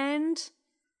at the end.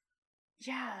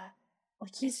 Yeah,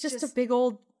 like he's just a big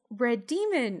old red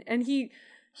demon, and he's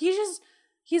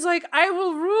like, I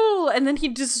will rule, and then he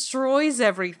destroys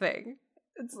everything.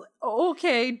 It's like,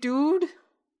 okay, dude.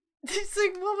 It's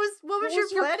like, what was your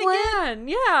plan again?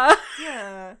 Yeah.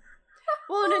 Yeah.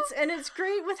 Well, and it's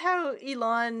great with how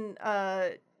Elan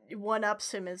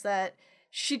one-ups him, is that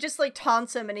she just like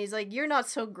taunts him, and he's like, you're not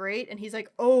so great, and he's like,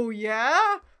 oh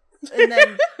yeah? And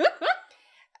then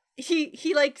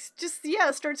he like just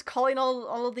starts calling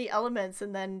all of the elements,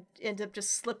 and then ends up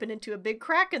just slipping into a big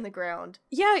crack in the ground.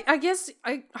 Yeah, I guess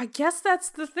that's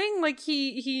the thing. Like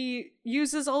he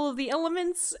uses all of the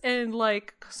elements and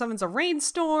like summons a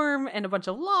rainstorm and a bunch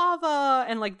of lava,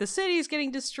 and like the city's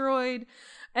getting destroyed,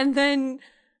 and then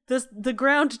the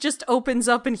ground just opens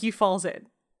up and he falls in.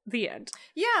 The end.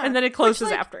 Yeah. And then it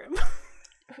closes after him.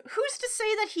 Who's to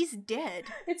say that he's dead?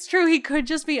 It's true, he could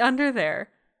just be under there.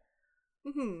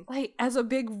 Mm-hmm. Like, as a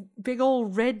big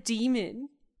old red demon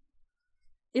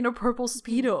in a purple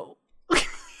Speedo.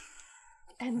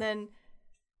 and then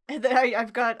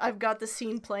I've got the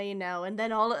scene playing now, and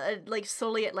then all like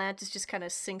slowly Atlantis just kind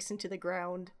of sinks into the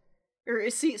ground, or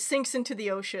it sinks into the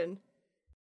ocean.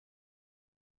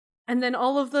 And then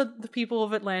all of the people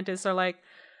of Atlantis are like,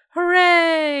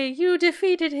 hooray! You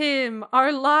defeated him!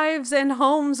 Our lives and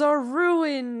homes are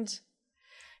ruined!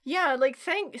 Yeah, like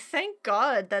thank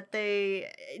God that they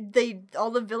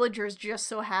all the villagers just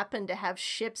so happened to have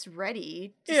ships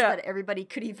ready so that everybody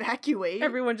could evacuate.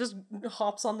 Everyone just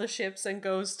hops on the ships and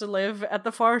goes to live at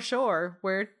the far shore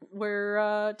where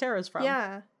Terra's from.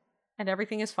 Yeah. And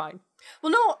everything is fine.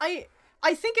 Well, no, I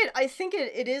think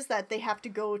it is that they have to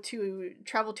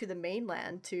travel to the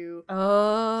mainland to.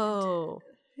 Oh.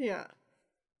 Yeah.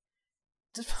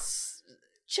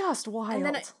 Just wild.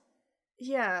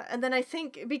 And then I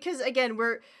think, because again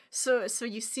so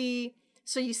you see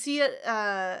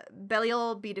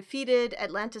Belial be defeated,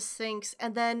 Atlantis sinks,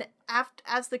 and then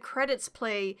as the credits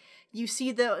play, you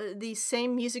see the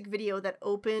same music video that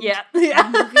opened the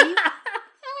movie.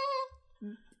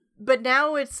 But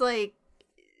now it's like,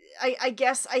 I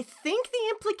guess I think the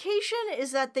implication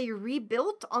is that they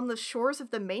rebuilt on the shores of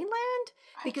the mainland,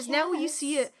 because now you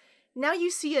see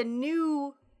a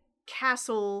new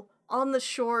castle on the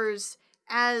shores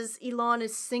as Elan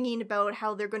is singing about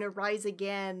how they're going to rise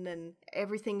again, and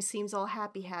everything seems all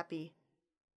happy.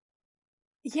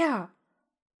 Yeah,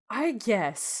 I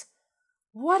guess.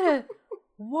 What a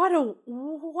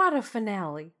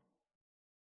finale.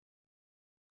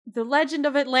 The legend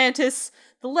of Atlantis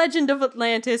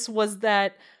was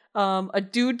that a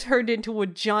dude turned into a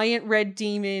giant red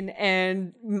demon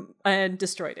and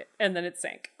destroyed it, and then it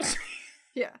sank.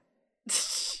 Yeah.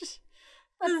 That's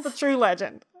the true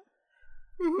legend.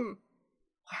 Mm-hmm.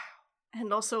 Wow.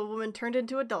 And also a woman turned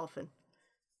into a dolphin.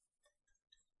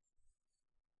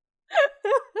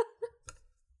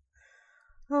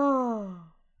 Oh,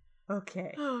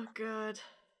 okay. Oh, God.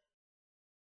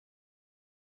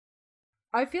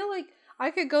 I feel like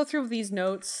I could go through these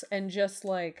notes and just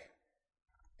like,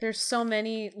 there's so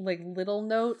many like little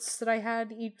notes that I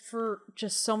had for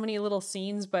just so many little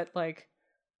scenes, but like,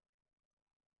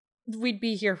 we'd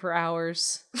be here for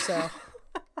hours, so.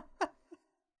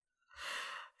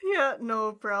 Yeah,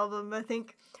 no problem. I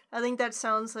think that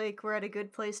sounds like we're at a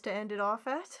good place to end it off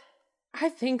at. I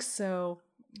think so.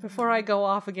 Before I go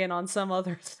off again on some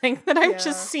other thing that I'm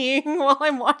just seeing while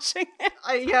I'm watching it.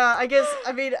 I guess,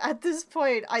 I mean, at this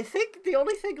point, I think the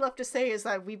only thing left to say is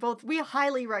that we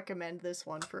highly recommend this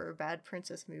one for a bad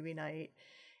princess movie night.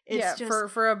 It's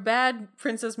just, for a bad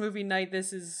princess movie night,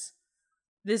 this is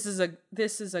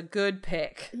a good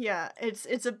pick. Yeah,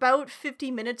 it's about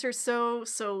 50 minutes or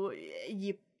so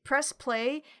you press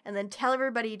play and then tell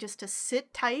everybody just to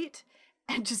sit tight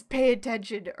and just pay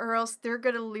attention, or else they're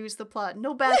gonna lose the plot.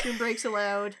 No bathroom breaks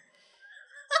allowed.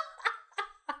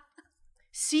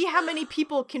 See how many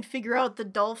people can figure out the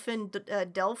dolphin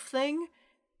Delph thing?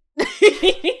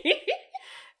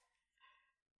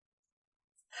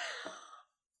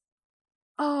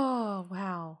 Oh,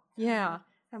 Yeah.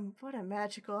 What a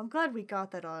magical. I'm glad we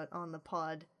got that on the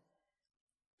pod.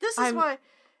 This is why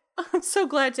I'm so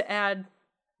glad to add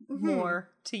more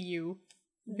to your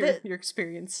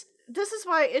experience. This is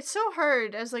why it's so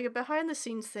hard as like a behind the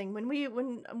scenes thing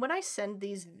when I send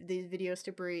these videos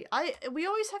to Brie, we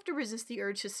always have to resist the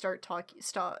urge to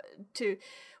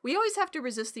we always have to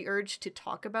resist the urge to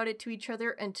talk about it to each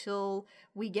other until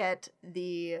we get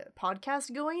the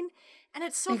podcast going, and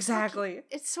it's so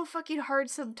it's so fucking hard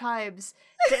sometimes.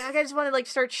 I just want to like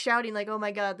start shouting like, oh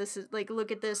my god, this is like,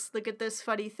 look at this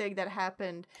funny thing that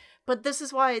happened. But this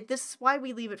is why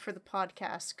we leave it for the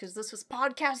podcast, because this was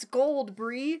podcast gold,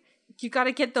 Brie. You got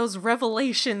to get those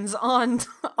revelations on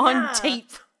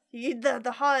tape.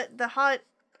 The hot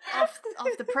off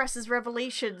the presses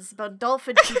revelations about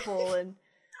dolphin people and.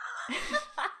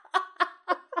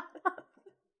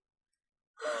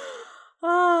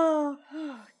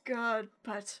 Oh god,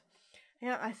 but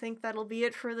yeah, I think that'll be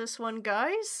it for this one,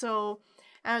 guys. So,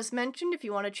 as mentioned, if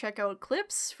you want to check out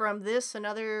clips from this and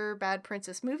other Bad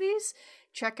Princess movies,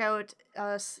 check us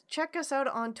out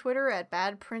on Twitter at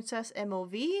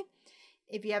BadPrincessMOV.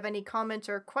 If you have any comments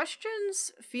or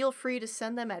questions, feel free to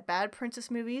send them at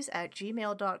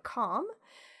badprincessmovies@gmail.com.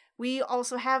 We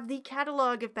also have the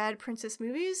catalog of Bad Princess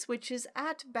movies, which is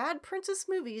at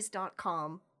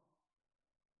badprincessmovies.com.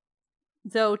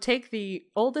 Though take the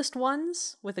oldest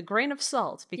ones with a grain of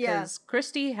salt, because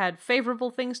Christy had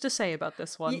favorable things to say about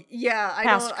this one.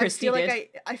 I feel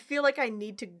like I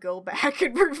need to go back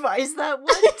and revise that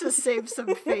one to save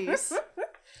some face.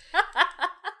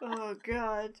 Oh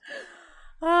god.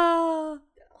 I'll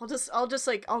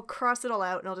cross it all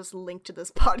out and I'll just link to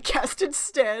this podcast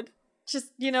instead.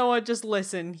 Just, you know what, just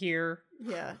listen here.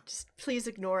 Yeah, just please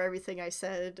ignore everything I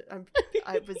said.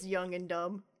 I was young and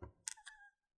dumb.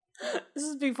 This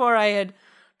is before I had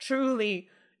truly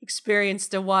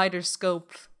experienced a wider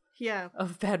scope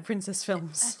of Bad Princess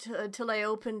films. Until I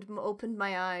opened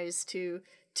my eyes to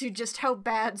just how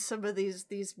bad some of these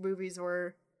movies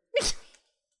were.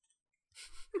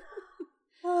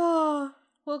 Oh,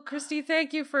 well, Christy,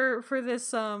 thank you for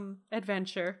this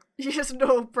adventure. Yes,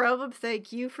 no problem.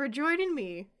 Thank you for joining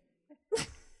me.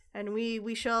 And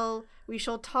we shall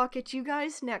talk at you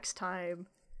guys next time.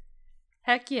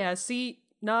 Heck yeah.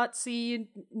 Nope.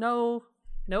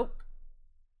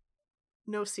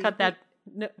 No see. Cut that.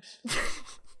 No.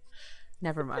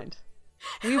 Never mind.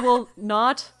 We will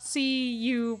not see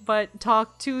you, but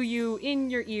talk to you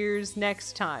in your ears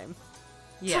next time.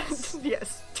 Yes.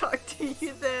 Yes. Talk to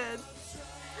you then.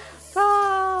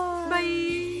 Bye.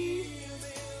 Bye.